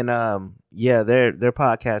right. And yeah, their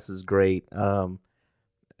podcast is great.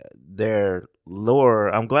 Their lore,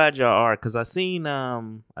 I'm glad y'all are, because I seen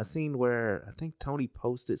where I think Tony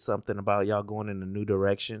posted something about y'all going in a new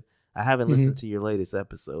direction. I haven't Mm-hmm. listened to your latest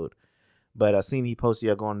episode, but I seen he posted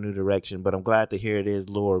y'all going in a new direction. But I'm glad to hear it is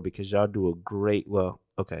lore because y'all do a great, well,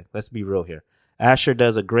 okay, let's be real here. Asher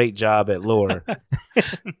does a great job at lore.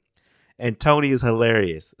 And Tony is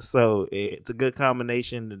hilarious. So it's a good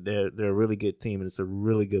combination. They're a really good team, and it's a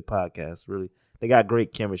really good podcast. Really, they got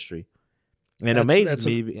great chemistry. And it That's amazes that's a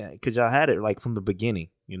me because y'all had it like from the beginning,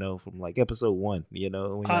 from like episode one.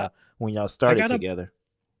 uh, When y'all I started gotta together.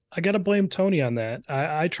 I gotta blame Tony on that.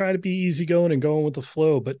 I try to be easygoing and going with the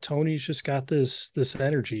flow, but Tony's just got this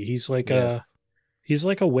energy. Yes, He's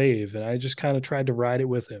like a wave, and I just kind of tried to ride it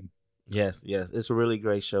with him. yes. It's a really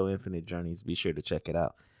great show, Infinite Journeys. Be sure to check it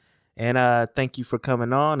out. And thank you for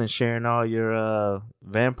coming on and sharing all your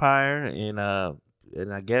vampire and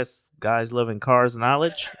I guess guys loving cars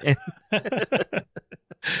knowledge.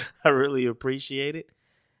 I really appreciate it.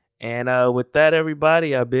 And with that,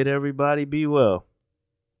 everybody, I bid everybody be well.